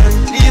always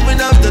shine, even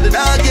after the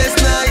darkest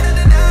night.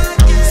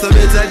 So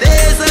better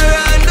days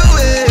around the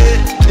way.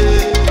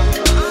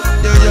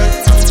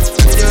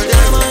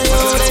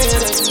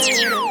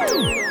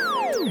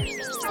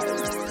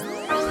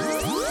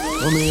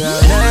 Me, I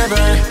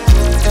never,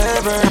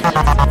 ever,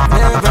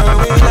 never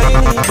will I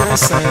leave your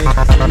side.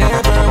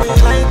 Never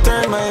will I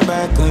turn my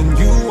back on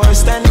you or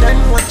stand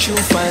and watch you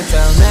fight.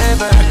 I'll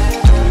never,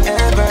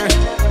 ever,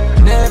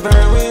 never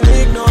will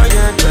ignore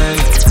your cry.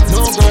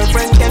 No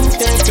girlfriend can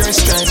take your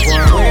stripe.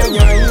 Where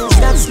your use,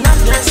 that's not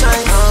your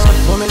sign.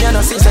 Mommy, you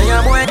know, sister,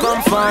 your boy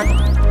come far.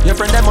 Your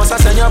friend, them must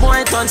have said your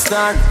boy turn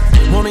star.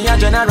 Mommy, a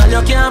general,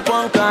 you can't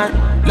punk her.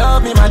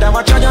 Love me, mother,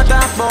 watch how you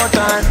talk about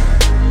her.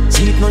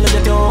 Sleep now, you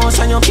get your house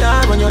and your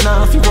car. When you're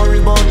not, you worry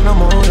about no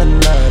more than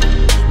that.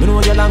 Me know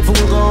you long for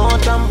go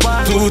out and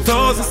back.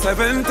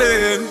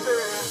 2017.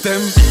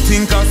 Them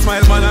think I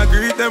smile, man, I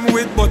greet them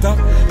with butter.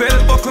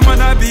 Bell buckle, man,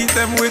 I beat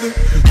them with.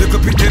 Look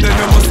up at them,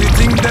 you must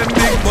think them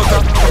big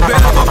butter.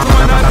 Bell buckle,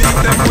 man, I beat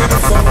them with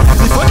fun.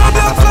 If I know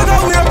that flag, I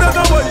wave them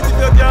no white. If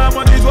you can't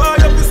manage, why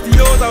you have to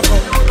stay out of fun?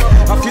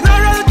 A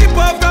funeral keep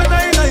after 9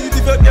 nights.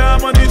 If you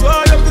can't manage,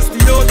 why you have to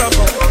stay out of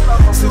fun?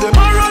 See them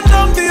a run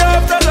down the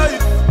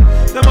afterlife.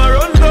 Them a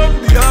run down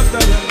the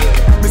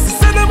afterlife. Missy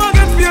say them a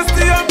get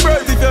feisty and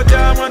bright. If you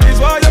can't manage,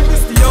 why you have to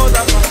stay out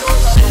of fun?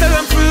 Tell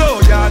them to low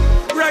yard.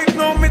 Right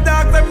now, me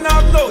dog them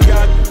not know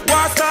yet.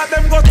 Why start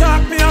them go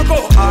talk me and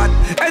go hard?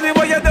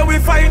 Anyway, you do we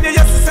find you,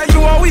 yes, say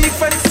you a weak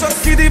friend. So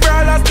see the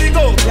brawlers, they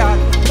go, yeah.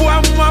 Boy,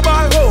 my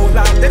ball hold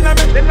on. Then I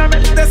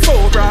make the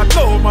soul broad.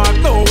 No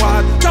man, no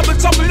one. Trouble,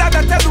 like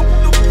I tell you.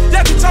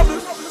 Yeah, the trouble.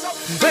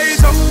 They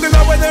jungle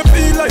when they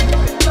feel like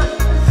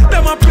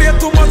them a play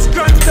too much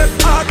Grand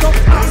Theft Auto.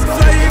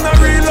 Fly in a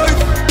real life.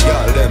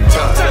 Girl, them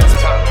chance.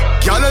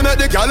 Girl, make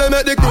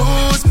the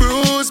bruise. Girl,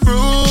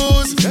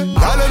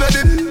 make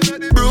the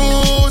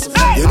bruise.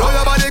 You know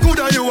your body good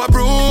and you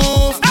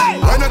approve.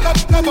 When I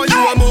come and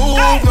you a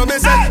move. No me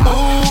say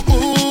ooh,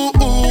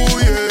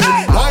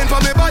 yeah. Wine for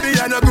me body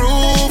and a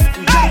groove.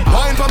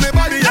 Wine for me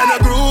body and a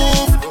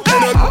groove.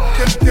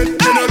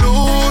 You no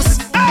lose.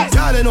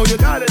 Girl, I know you.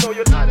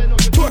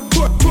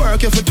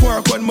 Twerk if you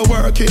twerk when me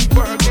working.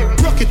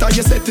 Rock it and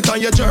you set it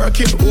and you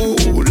jerking.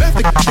 Ooh, left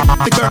the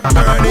girl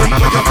burning.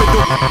 What you fi do?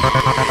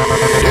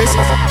 This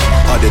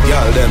are the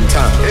girl them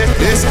time.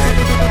 This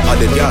are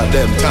the girl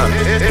them time.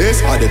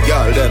 This are the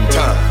girl them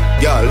time.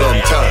 Girl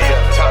them time.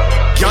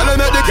 Girl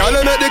make the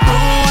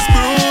bruise.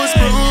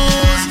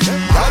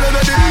 Girl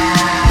make the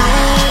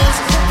bruise.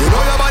 You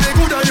know your body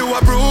good and you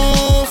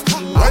approve.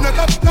 When I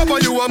come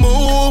and you a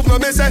move, no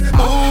me say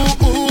ooh,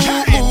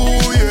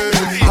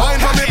 yeah. Wine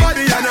for me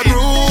body and a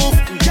groove.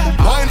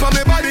 Wine for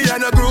me body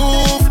and a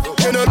groove.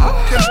 You know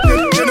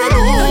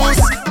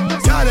lose.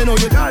 Girl I know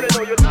you.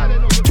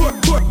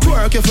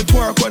 Twerk if you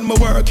twerk when me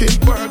working.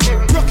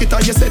 Rock it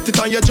and you set it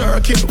and you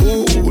jerking.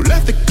 Ooh,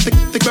 left the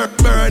girl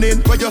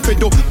burning. What you fi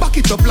do? Back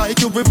it up like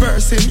you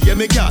reversing. Yeah,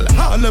 me gal,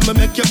 all of me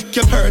make you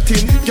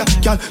hurting.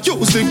 Gal,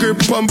 use the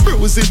grip and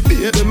bruise it,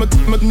 baby.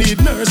 Me need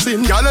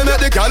nursing. Gal, make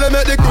the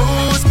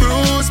bruise.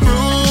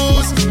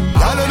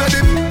 Gal, make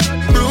the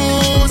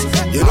bruise.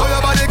 You know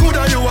your body good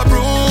and you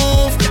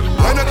approve.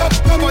 When I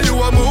come and you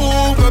a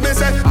move, let me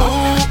say ooh,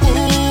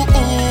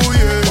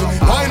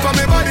 yeah. Wine for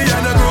me body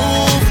and a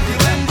groove.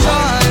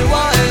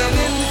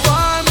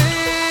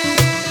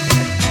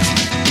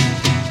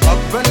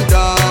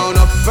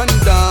 Up and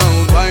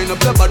down, wind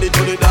up your body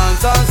to the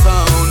dance and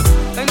sound.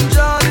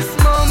 Enjoy this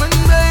moment,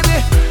 baby.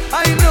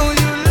 I know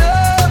you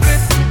love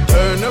it.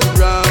 Turn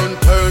around.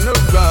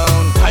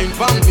 Time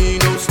for me,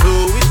 no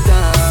slow it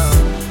down.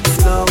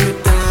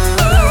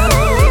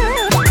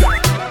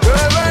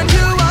 Girl, when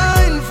you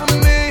whine for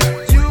me,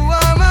 you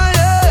are my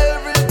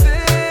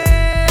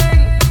everything.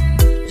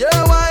 Your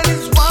wine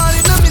is one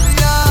in a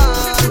million.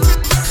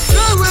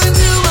 Girl, when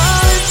you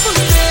whine for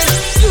me,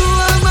 you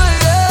are my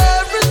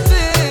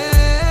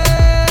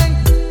everything.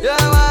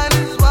 Your wine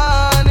is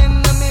one in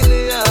a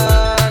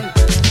million.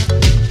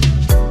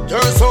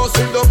 You're so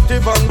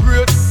seductive and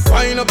great.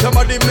 Wind up your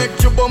body, make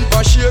you bump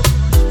a shake.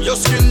 Your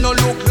skin no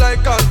look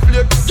like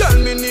conflict. Girl,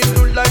 me need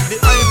you like the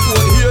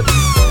iPhone 8.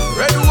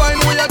 Red wine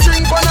when you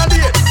drink on a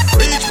date.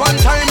 Reach one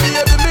time,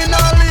 baby, me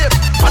not late.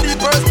 And the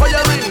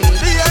perspiring,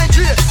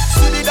 dehydrate.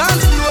 See the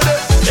dance floor,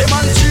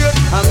 demonstrate.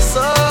 I'm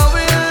so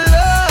in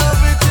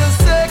love with your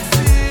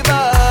sexy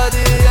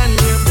body and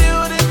your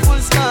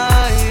beautiful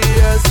smile.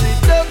 Your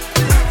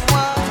seductive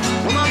one.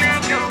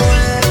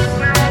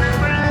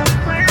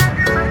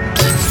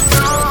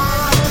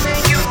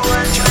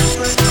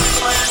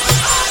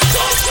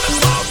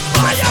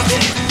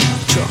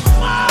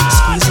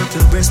 Squeeze up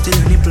your breast till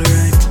your nipple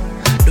right.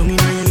 Down in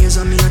your ears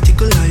and me a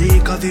tickle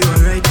like. Have you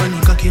alright,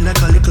 panic cocky like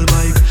a little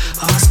bike.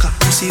 Ask her,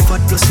 pussy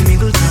fat plus the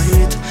middle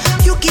tight.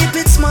 You keep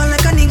it small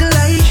like a niggle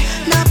eye.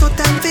 Not no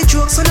time for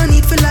jokes, so no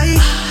need for lie.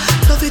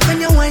 Love it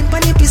when you wine,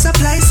 pan piece of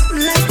lies.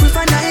 Like with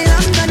an eye,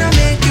 I'm gonna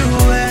make you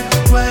wet.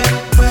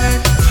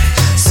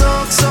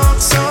 Soak,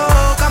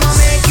 I'ma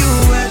make you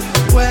wet.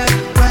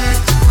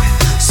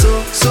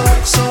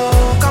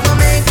 Soak, I'ma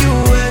make you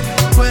wet.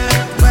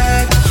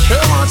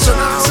 Come on, so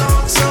now.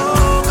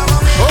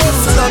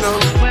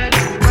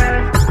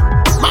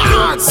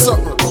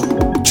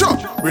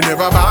 We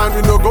never born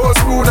with no gold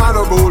spoon and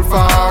no gold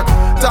fork.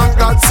 Thank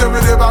God say we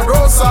never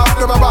grow soft.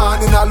 Never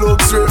born in a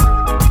luxury.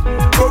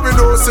 But we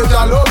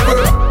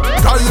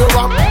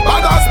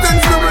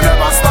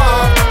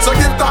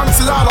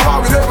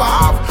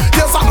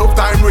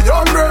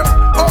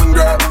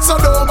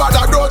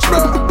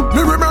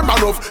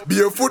enough.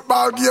 Be a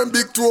football game,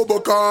 big toe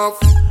buck off.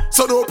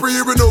 So don't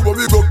pre we know but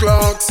we go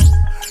clocks.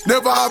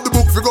 Never have the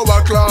book for go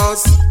a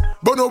class.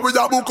 But now we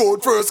a book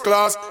out first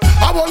class.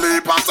 I will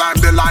leap a time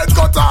the light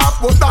cut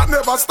off, but that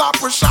never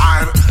stop we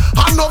shine.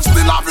 Enough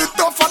still have it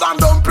tougher than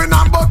dumpling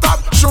and butter,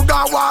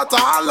 sugar, water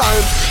and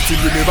lime. Till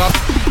we never.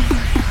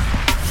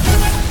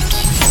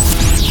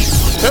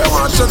 Hey,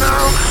 watch you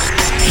now.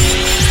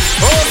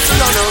 Oh, see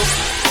you now.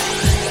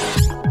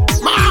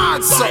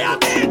 Mad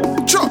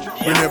something. Chuck.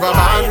 We never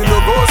born with no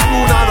gold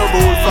spoon and no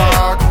gold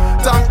fork.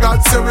 Thank God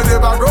say we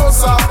never grow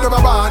soft,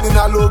 never born in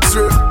a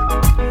luxury.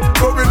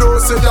 But we know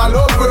say you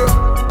love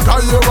we.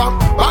 Cause you have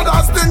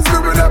badass things we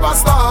will never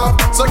stop.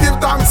 So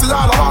give thanks to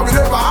all of what we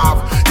never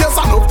have. Yes,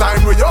 enough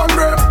time we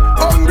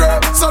hungry,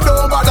 so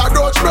don't bother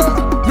grudge me.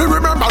 Me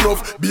remember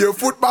enough, be a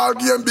football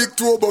game, big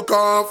toe buck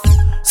off.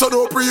 So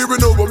don't pre we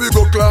know but we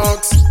go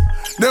clocks.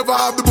 Never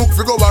have the book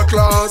for go a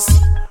class.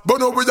 But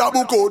now we a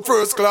book out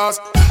first class.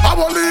 I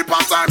will leap a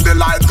time the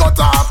light cut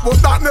off, but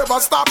that never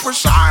stop we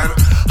shine.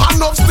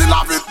 Enough still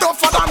have it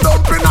tougher than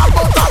dumpling and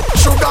butter,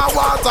 sugar,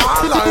 water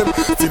and lime.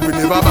 Till we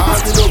never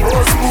born in no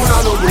gold spoon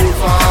and no gold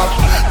fork.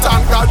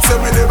 Thank God say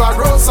we never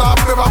grow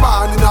soft, never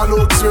born in a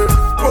luxury.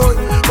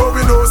 But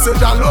we know say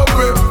you love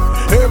me.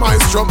 Hey my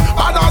strum,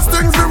 badass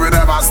things we will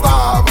never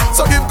stop.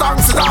 So give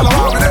thanks to all of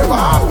what we never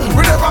have.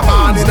 We never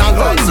born in a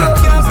luxury.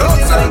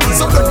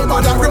 So don't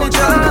bother grudge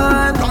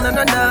me.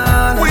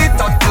 We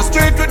touch the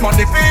street with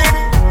money feet.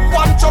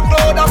 One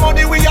truckload of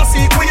money we a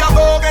seek, we a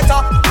go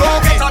getter. Go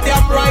getter,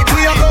 damn right,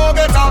 we a go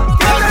getter.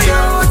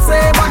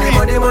 Say money,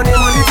 money, money,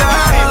 money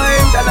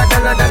time. Dollar,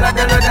 dollar, dollar,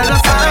 dollar, dollar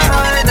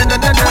sign.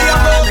 We a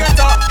go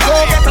getter, go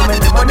getter.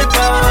 Money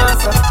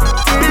pass,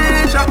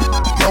 teacher.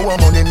 Now a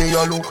money me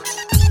a look,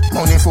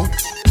 money foot,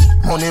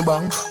 money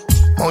bank,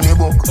 money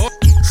book.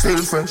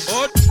 Still fresh,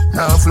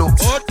 now float.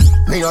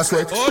 Me a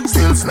sweat,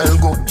 still smell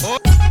good.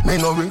 Me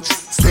no rich,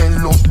 still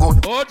look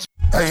good.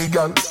 Hey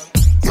girl,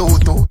 you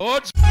too.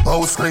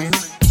 House clean,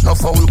 no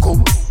foul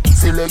coat.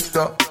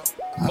 Selector.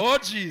 Oh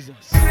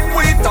Jesus.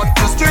 We touch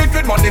the street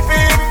with money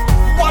feet.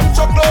 One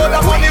truckload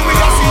of money we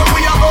a see,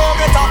 we a go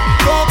getter.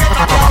 Go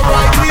getter, damn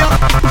right, we a.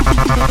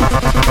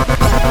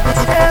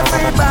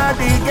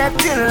 Everybody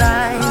get in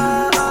line.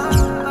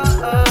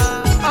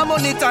 A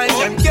money time,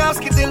 them can't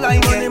skip the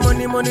line. Money,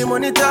 money, money,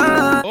 money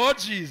time. Oh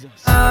Jesus.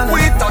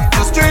 We touch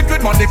the street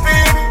with money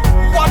feet.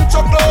 One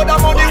truckload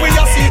of money we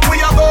a see, we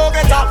a go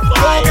getter.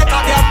 Go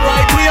getter, damn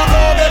right, we a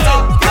go getter.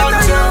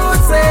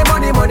 Say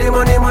money, money,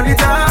 money, money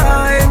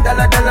time.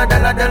 Dollar, dollar,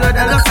 dollar, dollar,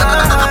 dollar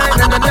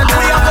sign.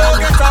 We a go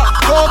getter,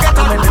 go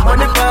getter.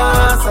 Money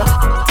pass,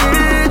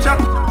 teacher.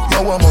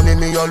 Now a money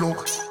me a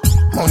look,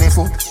 money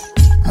foot,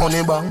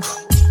 money bank,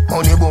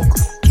 money book.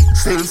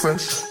 Still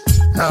fresh,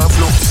 now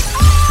float.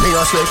 Me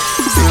a sweat,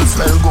 still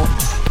smell good.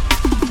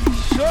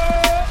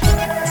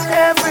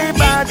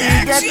 Everybody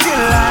get in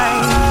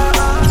line.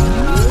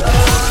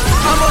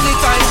 A money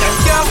time, them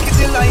can't skip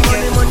the line.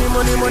 Money,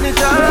 money, money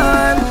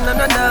time. Na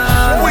na na.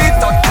 We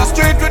touch the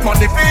street with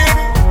money feet.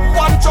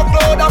 One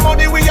truckload of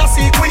money we a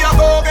seek, we a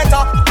go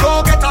getter.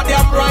 Go getter,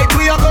 damn right,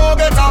 we a go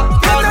getter.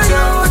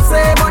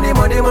 Say money,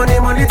 money, money,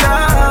 money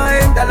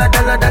time. Dollar,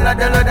 dollar, dollar,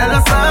 dollar,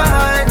 dollar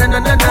sign. Na na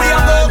na na. We a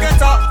go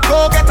getter,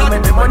 go getter.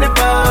 Money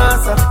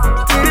pass,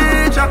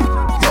 teacher.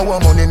 Now a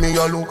money me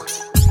a look,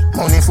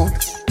 money foot,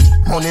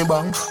 money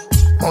bank,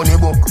 money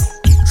book.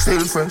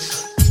 Still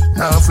fresh,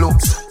 now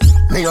float.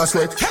 Me a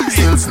sweat,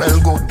 still smell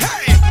good.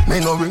 Me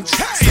no rich,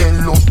 still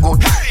look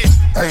good.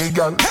 Hey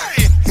girl,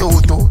 you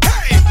too.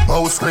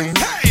 House clean,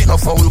 no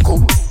foul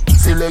coat.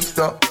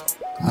 Selector,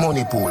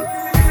 money pool.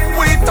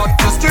 We touch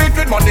the street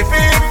with money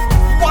feet.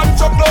 One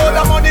truckload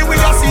of money we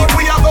a see,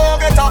 we a go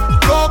getter.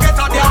 Go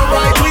getter, damn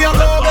right, we a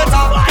go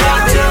getter.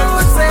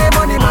 Say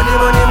money, money,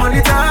 money,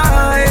 money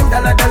time.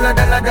 Dollar, dollar,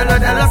 dollar, dollar,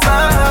 dollar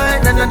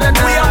sign. Na na na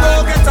na. We a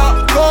go getter,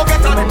 go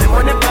getter.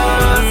 Money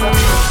pass.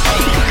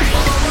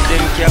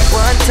 Them can't go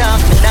and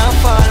talk, me now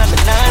fall and me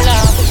now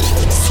laugh.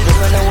 See them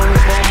when I worry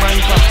about man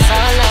pops,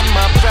 all of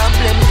my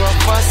problems go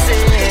for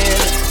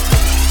sale.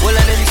 All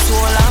of them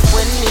soul off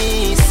when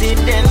me see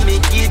them, me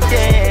give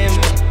them.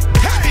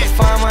 If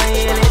I'm a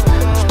healing,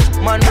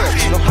 man work,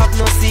 you don't have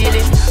no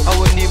ceiling. I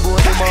when the boy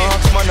them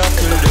off, man I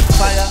kill them.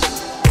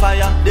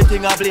 Fire, the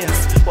thing I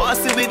blaze. But I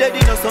see we dead,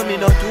 you know, so me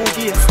not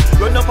 2 years.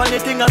 Run up on the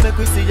thing and make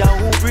we see ya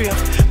who brave.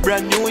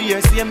 Brand new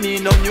year, see me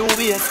no new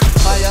ways.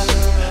 Fire,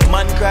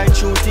 man cry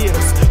through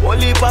tears.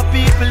 Only for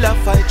people that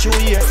fight through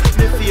years.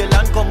 Me fail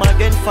and come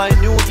again, find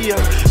new gear.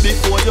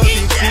 Before you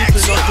big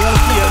people not too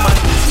here, man.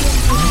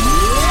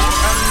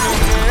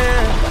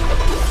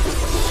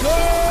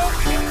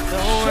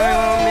 Don't worry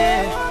about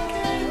me.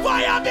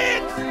 Fire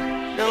bit.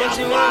 Don't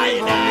you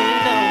worry about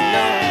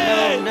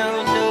me, no.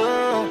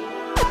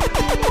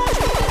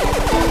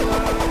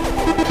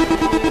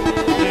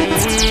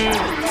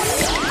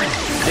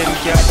 Them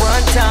can't go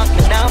and talk,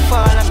 me now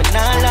fall and me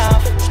now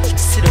laugh.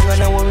 See them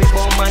gonna worry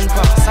about man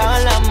pops,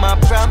 all of my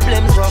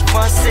problems were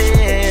for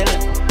sale.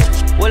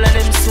 All of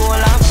them soul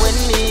off when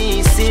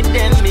me see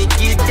them, me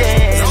give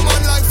them.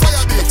 Someone like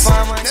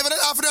Fiyah, never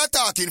that after that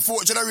talk. thinking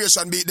 4th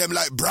generation beat them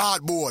like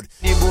broadboard.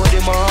 The body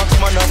marks,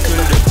 man, I kill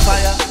the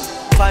fire.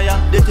 Fire,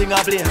 the thing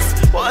a blaze.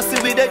 But I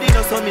see we dead in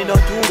us, so me not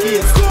 2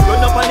 years.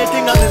 Run up on the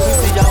thing and let me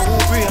see ya who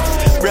break.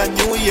 Brand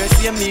new year,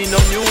 see me no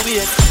new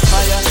ways.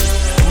 Fire,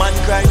 man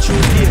cry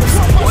through tears.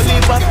 Only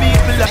for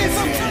people like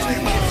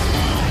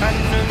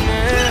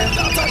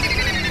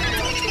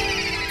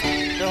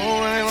don't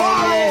worry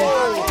about me.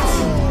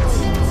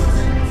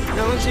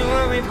 Don't you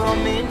worry about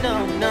me, no.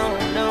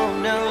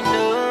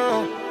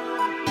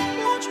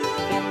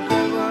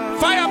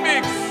 Fire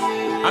mix.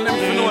 And them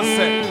you know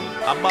say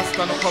a boss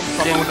gonna come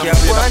from them can't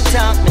one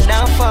talk, me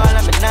now fall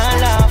and me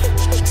now laugh.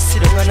 See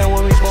them gonna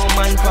worry about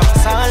man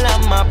pops. All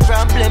of my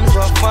problems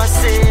were for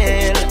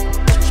sale.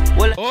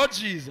 Well, oh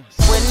Jesus.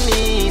 When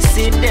me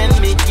see them,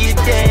 me give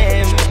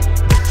them.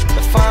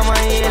 The farmer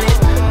heal it.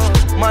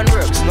 Man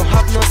works, no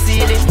have no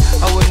ceiling.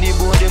 I when the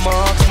body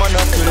marks, man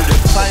I kill the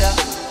fire.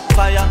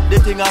 Fire, the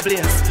thing a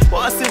blaze. But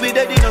I see we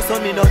dead in us, so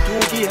me not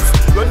 2 years.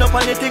 Run up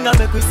on the thing and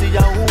make we see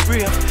ya who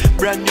brave.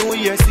 Brand new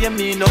year, see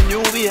me no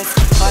new ways.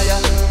 Fire,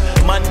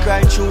 man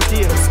cry through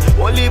tears.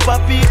 Only for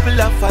people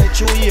that fight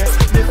through years.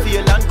 Me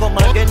fail and come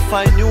again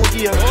find new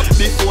gear.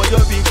 Before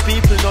you reach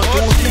people not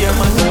 2 years,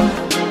 man.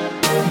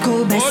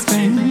 Go best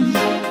friend,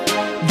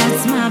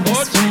 that's my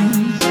best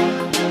friend.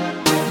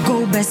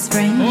 Go best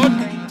friend,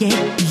 yeah,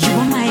 you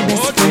are my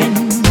best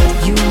friend.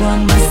 You are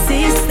my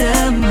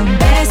sister, my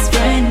best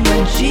friend.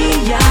 When she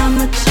I'm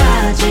a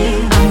charge, I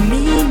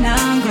mean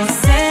I'm gonna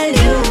sell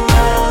you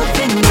out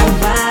in my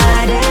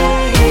body.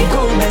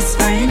 Go best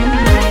friend,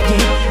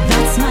 yeah,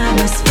 that's my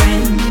best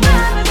friend.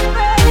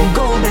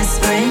 Go best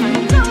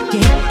friend,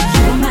 yeah,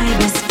 you are my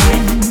best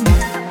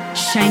friend.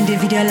 Shine the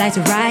video light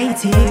right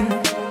here.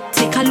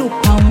 Take a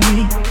look on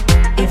me.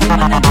 Every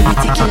man I do me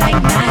take it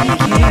like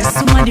Nike. Here,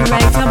 somebody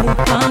write a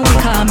book on we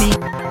call me.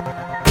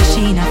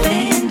 She ain't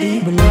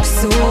offended, but look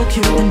so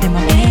cute and them I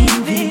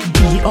envy.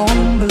 Be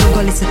humble,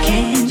 go listen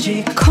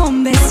Kenji.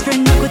 Come best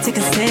friend, go take a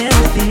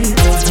selfie.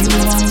 You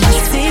are my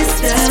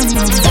sister,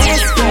 my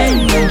best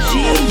friend. And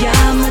she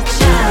I'm a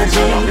charge.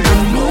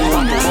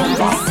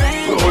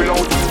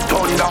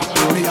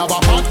 Me have a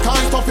hot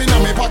kind stuff in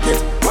my pocket.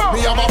 Me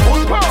have a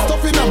full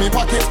stuff in my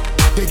pocket.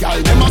 The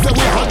girl them a say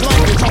we hot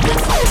like the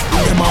chocolate.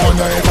 And them a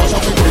wonder if I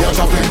shop it, we a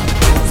shop it.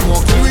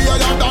 Smoke till we a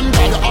done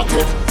God at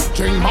it.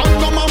 Drink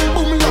magnum and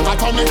boom like a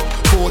tonic.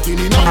 14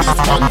 in a this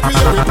can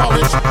feel with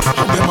porridge.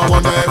 And them a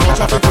wonder if I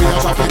shop it, we a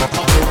shop it.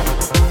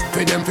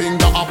 For them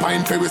finger a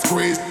pint for we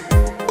squeeze.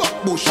 But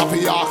bush a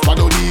fi ask for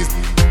these.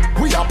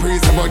 We a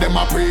praise for them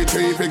a pray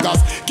 3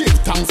 figures. Give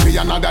thanks for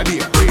another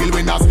day, real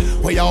winners.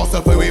 We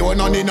also for we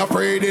none in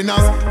afraid in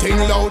us. Ting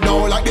loud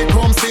now like the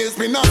drum sales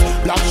spinners.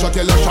 Black shot,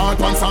 yellow short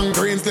pants and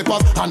green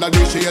slippers. Under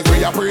the shades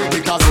we a pray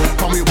because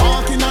come we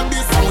walking at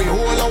this and we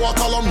hold our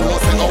column. No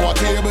say our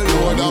table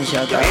load up.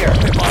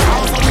 Pepper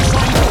house and we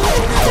shampoo so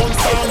we don't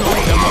stand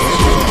up. Them a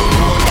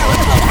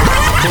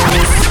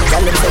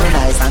Tell them so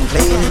nice and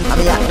clean. I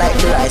me act like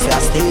the rice we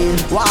are steam.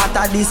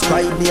 Water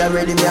describe me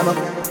already, me am a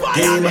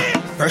game.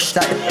 Fresh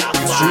like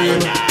the stream.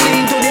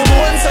 Clean to the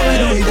bone, so we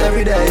do it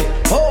every day.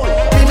 Oh,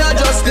 we not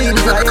just clean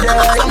Friday.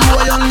 Some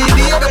boy only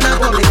day when a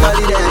public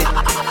holiday.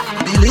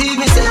 Believe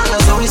me, say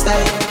that's how we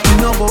stay. You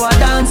know go a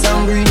dance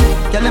and green.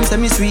 Tell them say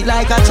me sweet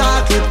like a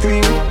chocolate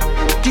cream.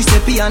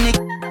 Giuseppe and Nick.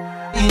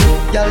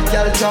 Girl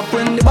drop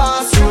when the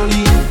bass roll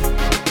in.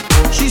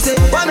 She say,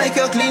 why make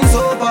you clean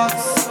so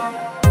fast?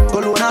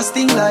 Colonna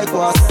sting like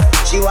what?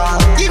 She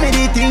want give me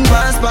the thing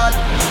for spot.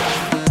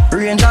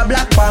 Range a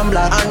black pan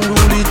black. And do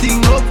the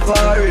thing up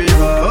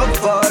forever.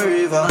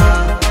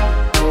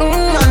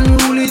 And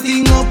do the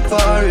thing up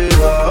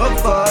forever.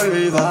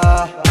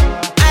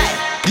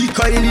 The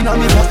coil in a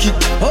me pocket.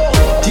 Oh,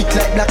 tick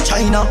like Black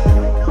China.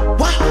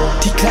 What?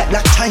 Tick like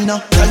Black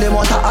China. Tell them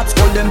what a hot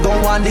skull, them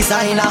don't want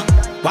designer.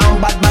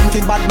 One bad man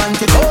fit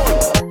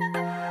oh.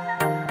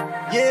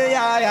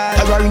 Yeah.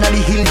 Ever inna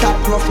the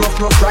hilltop,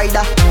 rough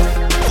rider.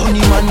 Funny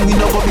man, we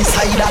no go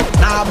beside that.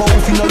 Nah, but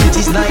we no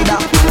riches neither.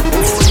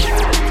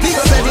 Big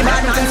up every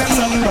man and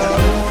scheme.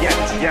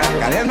 Yeah.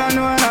 Got them not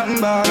know nothing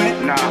about me.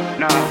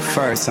 Nah.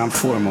 First and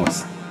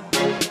foremost,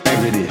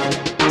 every day.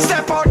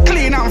 Step out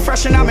clean and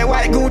fresh in my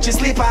white Gucci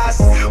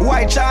slippers.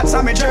 White shorts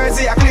and my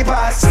jersey a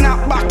clippers.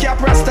 Snap back your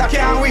rasta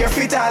can't wear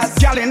fitters.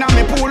 Girl in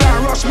me pool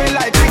and rush me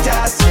like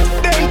critters.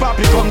 Then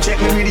papi come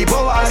check me with the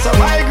powers. So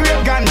my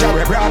great ganja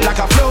we broad like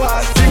a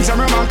flowers. Things some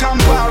rum and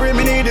Campari,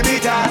 me need the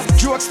bitters.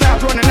 Jokes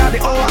start running at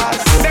the hours.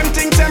 Them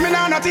things tell me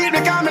now not eat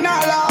because me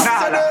not laugh.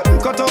 So them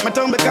cut out my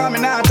tongue because me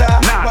not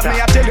talk. But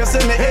me I tell you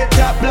say me head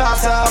top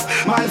blast off.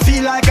 Man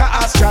feel like an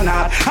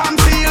astronaut. I'm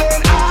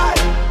feeling high.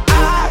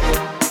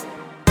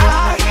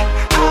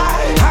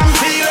 I'm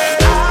feeling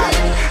high.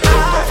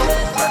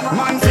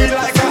 Man feel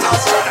like an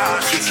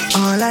astronaut.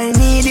 All I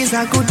need is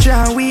a good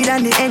draw weed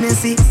and the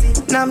energy.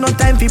 Now no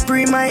time for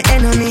pre my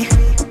enemy.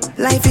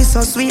 Life is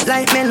so sweet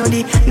like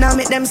melody. Now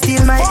make them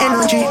steal my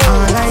energy.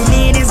 All I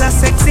need is a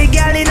sexy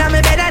girl in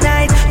my bed at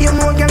night. You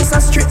know gangsta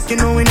strict, you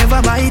know we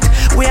never bite.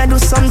 We a do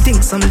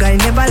something some guy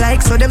never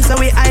like. So them say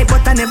we hype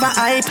but I never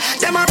hype.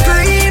 Them a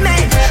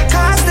pre-made,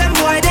 cause them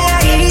boy they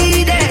are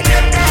eating.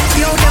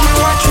 Yo, them a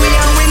watch we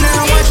and we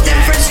now watch them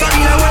friends for me.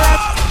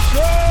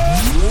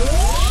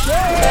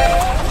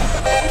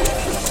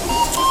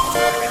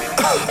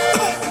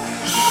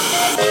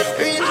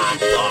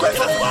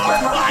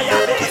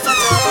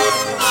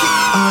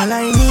 All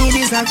I need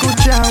is a good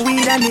jar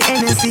weed and the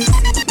energy.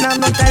 Now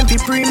no time to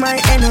pre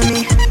my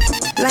enemy.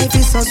 Life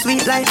is so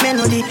sweet like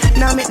melody.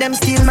 Now make them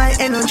steal my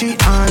energy.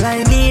 All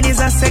I need is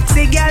a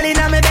sexy girl in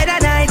my bed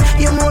at night.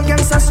 You more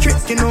gangsta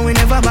strict, you know we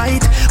never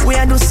bite. We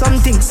a do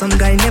something some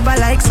guy never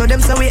like. So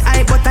them say we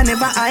hype, but I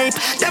never hype.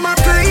 Them a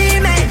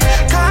pre-made,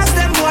 cause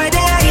them boy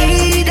they are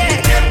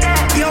heated.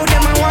 Yo,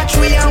 them a watch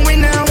we and we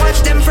now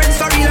watch them friends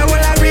for real,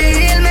 well a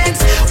real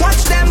mates.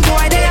 Watch them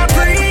boy they are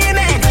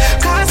pre-made,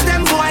 cause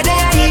them boy they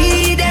are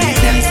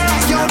heated.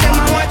 Yo, them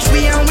a watch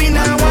we and we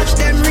now watch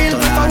them real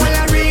people, well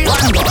a real.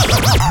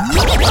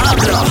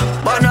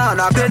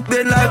 Banana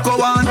bed like a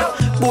one.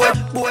 Boy,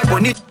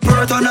 when it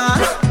burton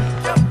on.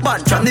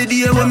 Bad from the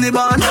day when me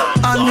born.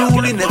 And you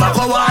will never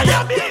go on.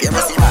 You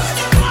must see that.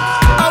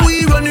 Are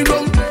we running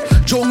down?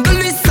 Jungle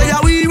is say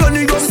are we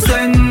running down?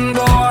 Send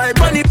boy,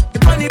 bunny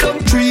down.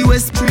 Three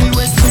west.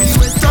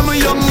 From a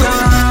young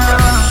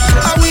man.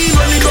 Are we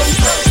running down?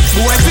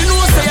 Boy, if you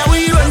know say are we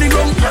running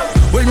down?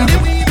 When the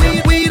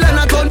wheel and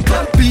a gun.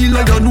 Feel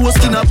like your nose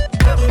skin up.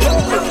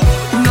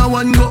 Now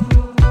one go.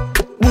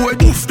 Boy,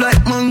 doof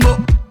like mango.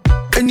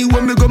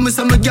 Anywhere me go, me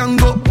say me gang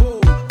go.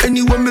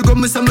 Anywhere me go,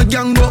 me say me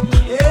gang go.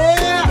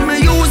 Yeah. Me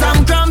use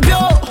am cramp yo.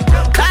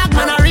 Tag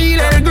man a real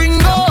El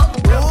Gringo.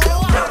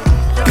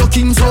 Yo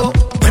king so.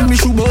 When me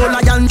shoot ball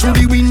lion through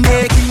the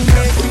window.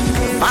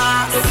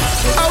 Pass.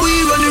 Are we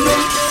running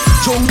gun?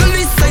 Jungle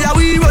is say are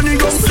we running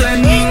gun?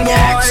 Send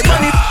boy.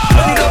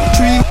 Running up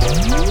tree.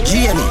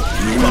 Jamie,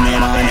 you know me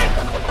man.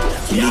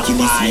 Kill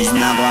season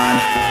a gone.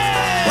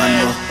 One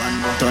go,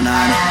 turn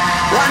on.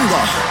 One go.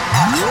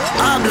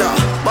 Habla,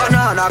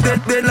 banana,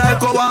 bed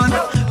like a one.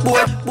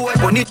 Boy,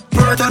 when it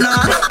burton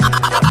on.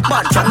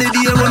 Bad from the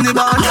day when the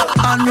born.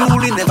 And you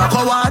will never go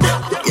on.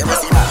 You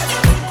must see that.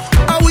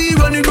 Are we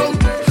running down?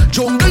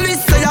 Jungle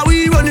is say are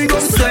we running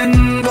down?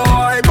 Send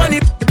boy, bunny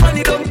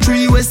down.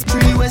 Three west.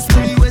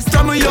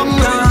 From a young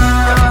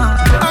man.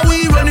 Are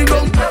we running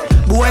down?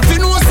 Boy, if you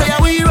know say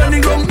are we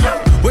running down?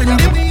 When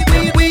the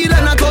wheel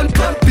and a gun.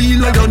 Feel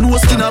like your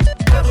nose skin up.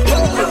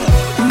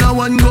 Now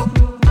one go.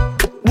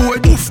 Boy,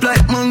 doof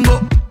like mango.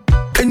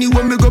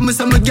 Anywhere me go, me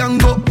say me gang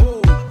go.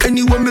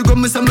 Anywhere me go,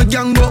 me say me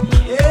gang go.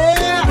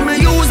 Yeah. Me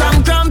use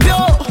am cramp yo.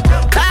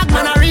 Tag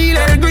man a real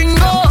El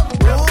Gringo.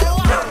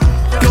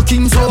 Yo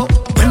king so.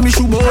 When me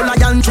shoot ball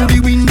lion through the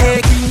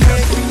window.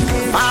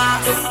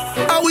 Pass.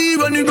 Are we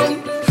running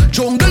down?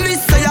 Jungle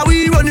is say are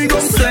we running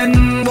down?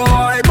 Send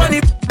boy,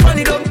 bunny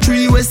down.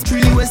 Three west.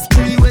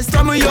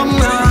 From a young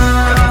man.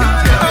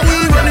 Are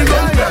we running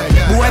down?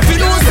 Boy, if you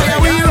know say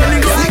are we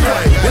running down?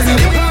 When the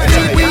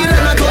wheel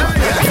and a gun.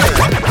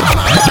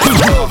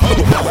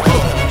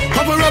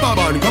 Couple rubber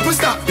band, couple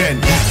stop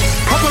then.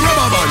 Couple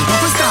rubber band,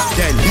 couple stop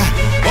then.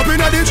 Up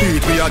inna the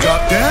street, we a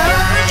drop dead.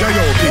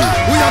 J.O.P.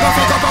 We have a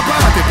fuck up a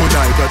party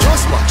tonight. You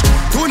just watch.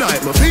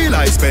 Tonight, me feel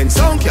I spend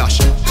some cash.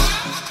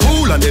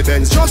 Cool and the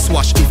Benz just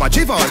wash. If a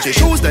Givenchy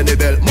shoes, then the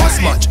belt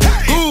must match.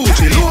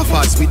 Gucci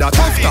loafers with a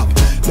tough top.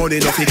 Money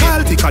no fi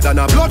call thicker than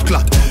a blood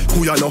clot.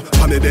 Who ya know?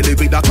 Pa me belly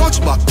with a clutch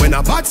back. When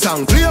a bad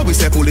sound clear, we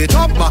say pull it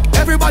up back.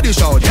 Everybody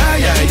shout yeah.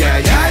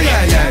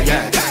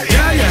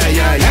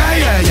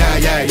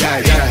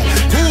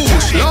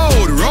 Push,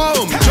 load,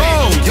 rum,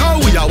 jump. Yo,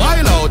 we a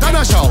wild out and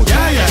a shout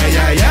yeah.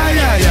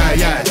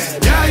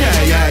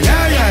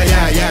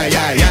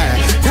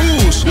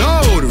 Push,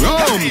 load,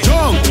 rum,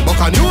 jump.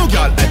 Buck a new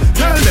girl,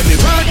 tell them me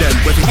ride them.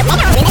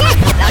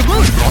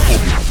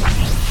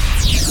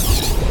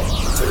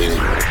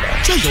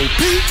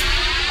 J.O.P.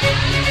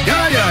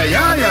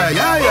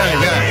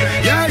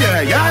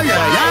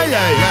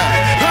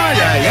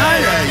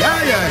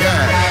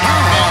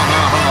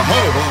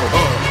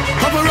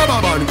 Couple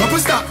rubber band, couple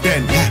stop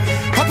then.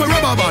 Couple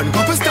rubber band,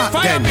 couple stop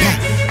then.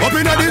 Up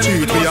inna the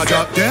street, we a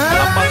drop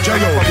dead.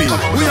 J.O.P.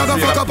 We a go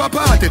fuck up a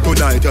party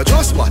tonight. You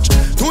just watch.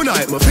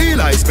 Tonight me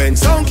feel I spend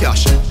some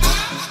cash.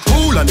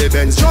 Cool and the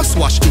Benz just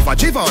wash. If a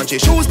Givenchy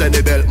shoes, then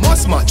the belt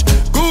must match.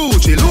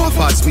 Gucci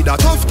loafers with a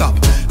tough top.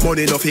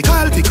 Money no fi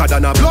call thicker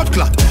than a blood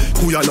clot.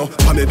 Who ya know?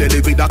 Pa me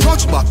belly with a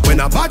clutch back. When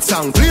a bad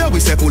sound clear, we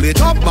say pull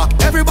it up back.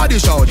 Everybody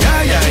shout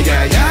yeah.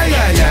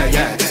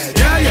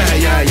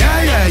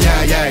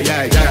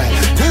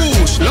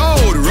 Push,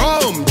 load,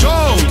 rum,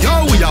 jump.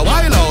 Yo, we a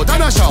wild out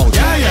and a shout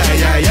yeah.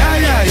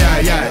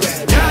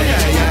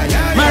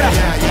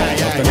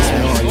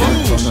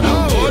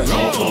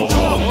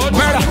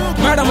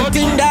 Murder, my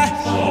thing that.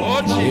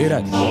 Hear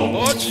that?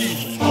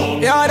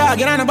 Yo, dog,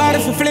 get on the body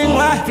for fling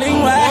what?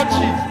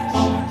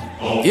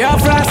 Yo,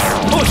 flash,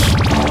 push.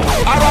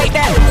 Alright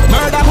then,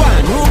 murder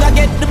one, who got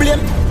get the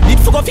blame? If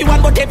for go fi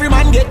one, but every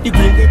man get the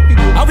grade.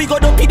 How we go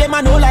dopey them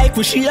and no like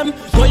we shame.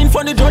 Going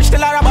for the judge,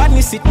 tell her about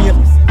me sit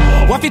name.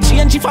 What if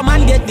change if a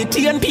man get the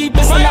tea and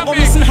people say I go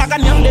missing hag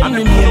and yam them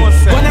name.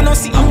 Gonna no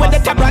see him with the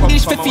tab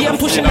brandish for fame,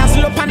 pushing a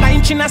slope and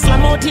 9 chin a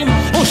slam out him.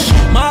 Push,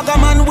 maga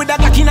man with a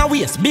Glock in a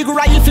waist. Big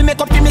rifle fi make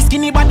up him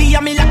skinny body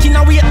and me lock in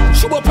a weight.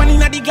 Shoot up on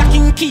inna the Glock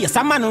in case.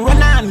 A man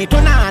run on me,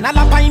 turn on, all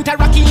a pint a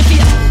rock in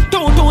face.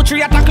 2, 2,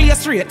 3 attack you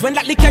straight. When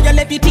that liquor you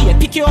levitate,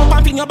 pick you up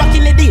and pin you back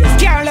in the days.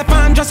 Care left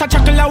hand just a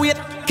chuckle a wait.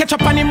 Catch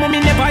up on him, mommy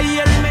never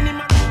hear many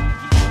man.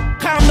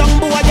 Calm down,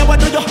 boy, you what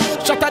do you?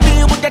 Shut a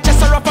day with the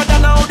chest rougher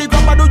than how the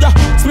grabber do you?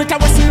 Smith a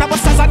western a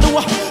bust as I do.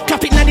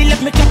 Clap it na the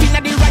left, me clap it na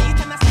the right.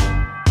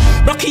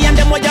 Rocky and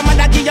them what your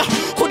mother give you.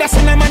 Coulda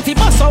send a man to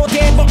bust out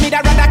here, but me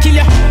da rather kill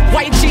you.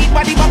 White sheet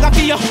body bag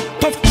for you.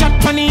 Tough chat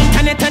on the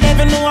internet and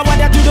never know what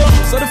that to do.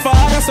 So the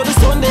father, so the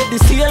son, they the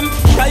same.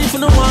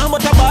 Rifle no one,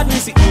 but a bad me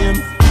see him.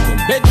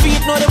 Red feet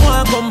no they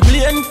want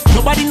complain.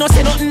 Nobody no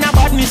say nothing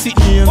about me see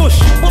him. Push,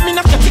 but me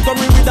not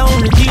category without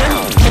regain.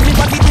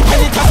 Everybody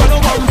depend it cause I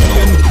don't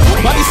complain.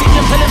 Body see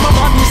him, tell him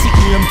about me see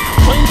him.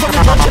 Going from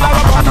the church, tell her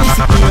about me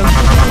see him.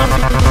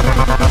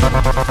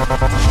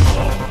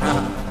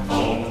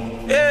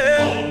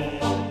 Yeah.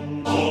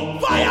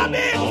 Fire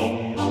me,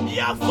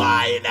 you're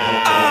fine.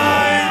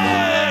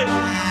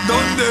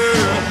 Don't do.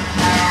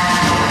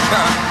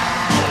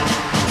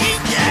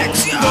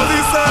 Injection. Don't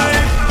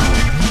decide.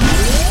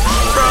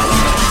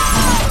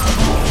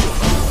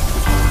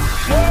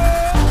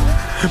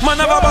 Man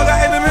have a bag of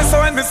enemies, so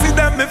when me see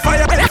them, me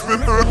fire. Fire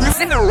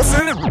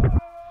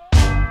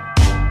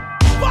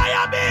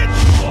me,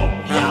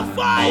 you're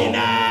fine.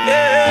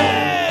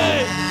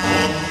 Yeah.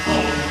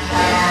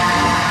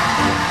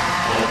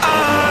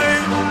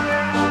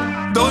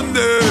 Don't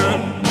do.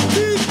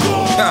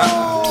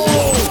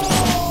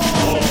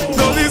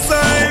 Don't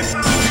decide.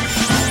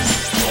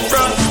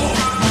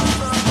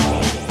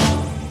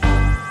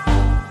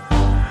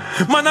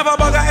 Man have a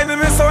bag of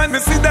enemies, so when me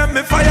see them,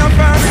 me fire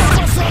first.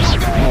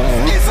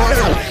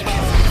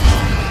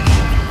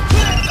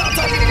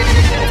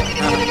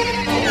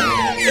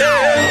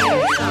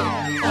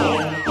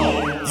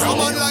 Your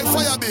man like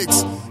Fire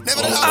Bigs.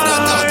 Never did have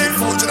that talking.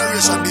 Full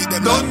generation beat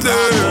them. Don't do.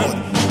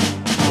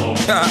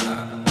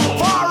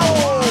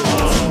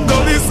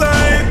 Don't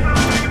decide.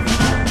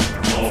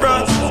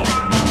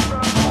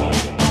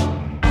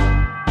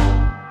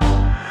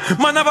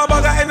 Man have a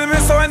bag of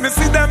enemies, so when me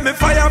see them, me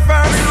fire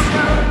first.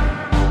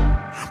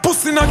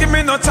 Pussy no give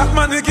me no chat,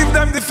 man, we give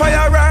them the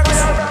fire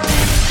rocks.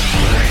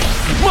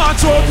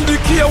 March out to the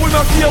key, we no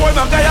care when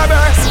no guy a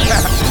burst.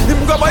 Him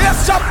go buy a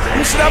shop,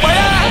 him shoulda buy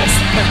a house.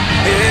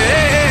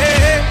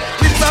 Hey,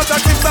 clips after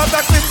clips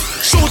after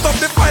clips, shoot up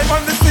the 5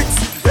 and the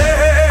 6.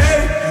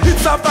 Hey,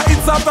 hits after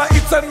hits after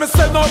hits, and me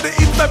send all the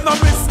hits them no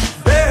miss.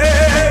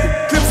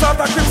 Hey, clips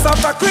after clips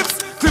after clips,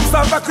 clips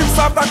after clips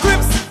after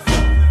clips.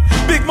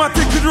 Big man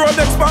take the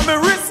Rolex by my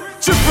wrist,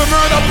 triple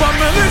murder by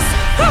my list.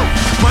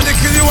 Man, they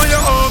kill you on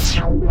your own.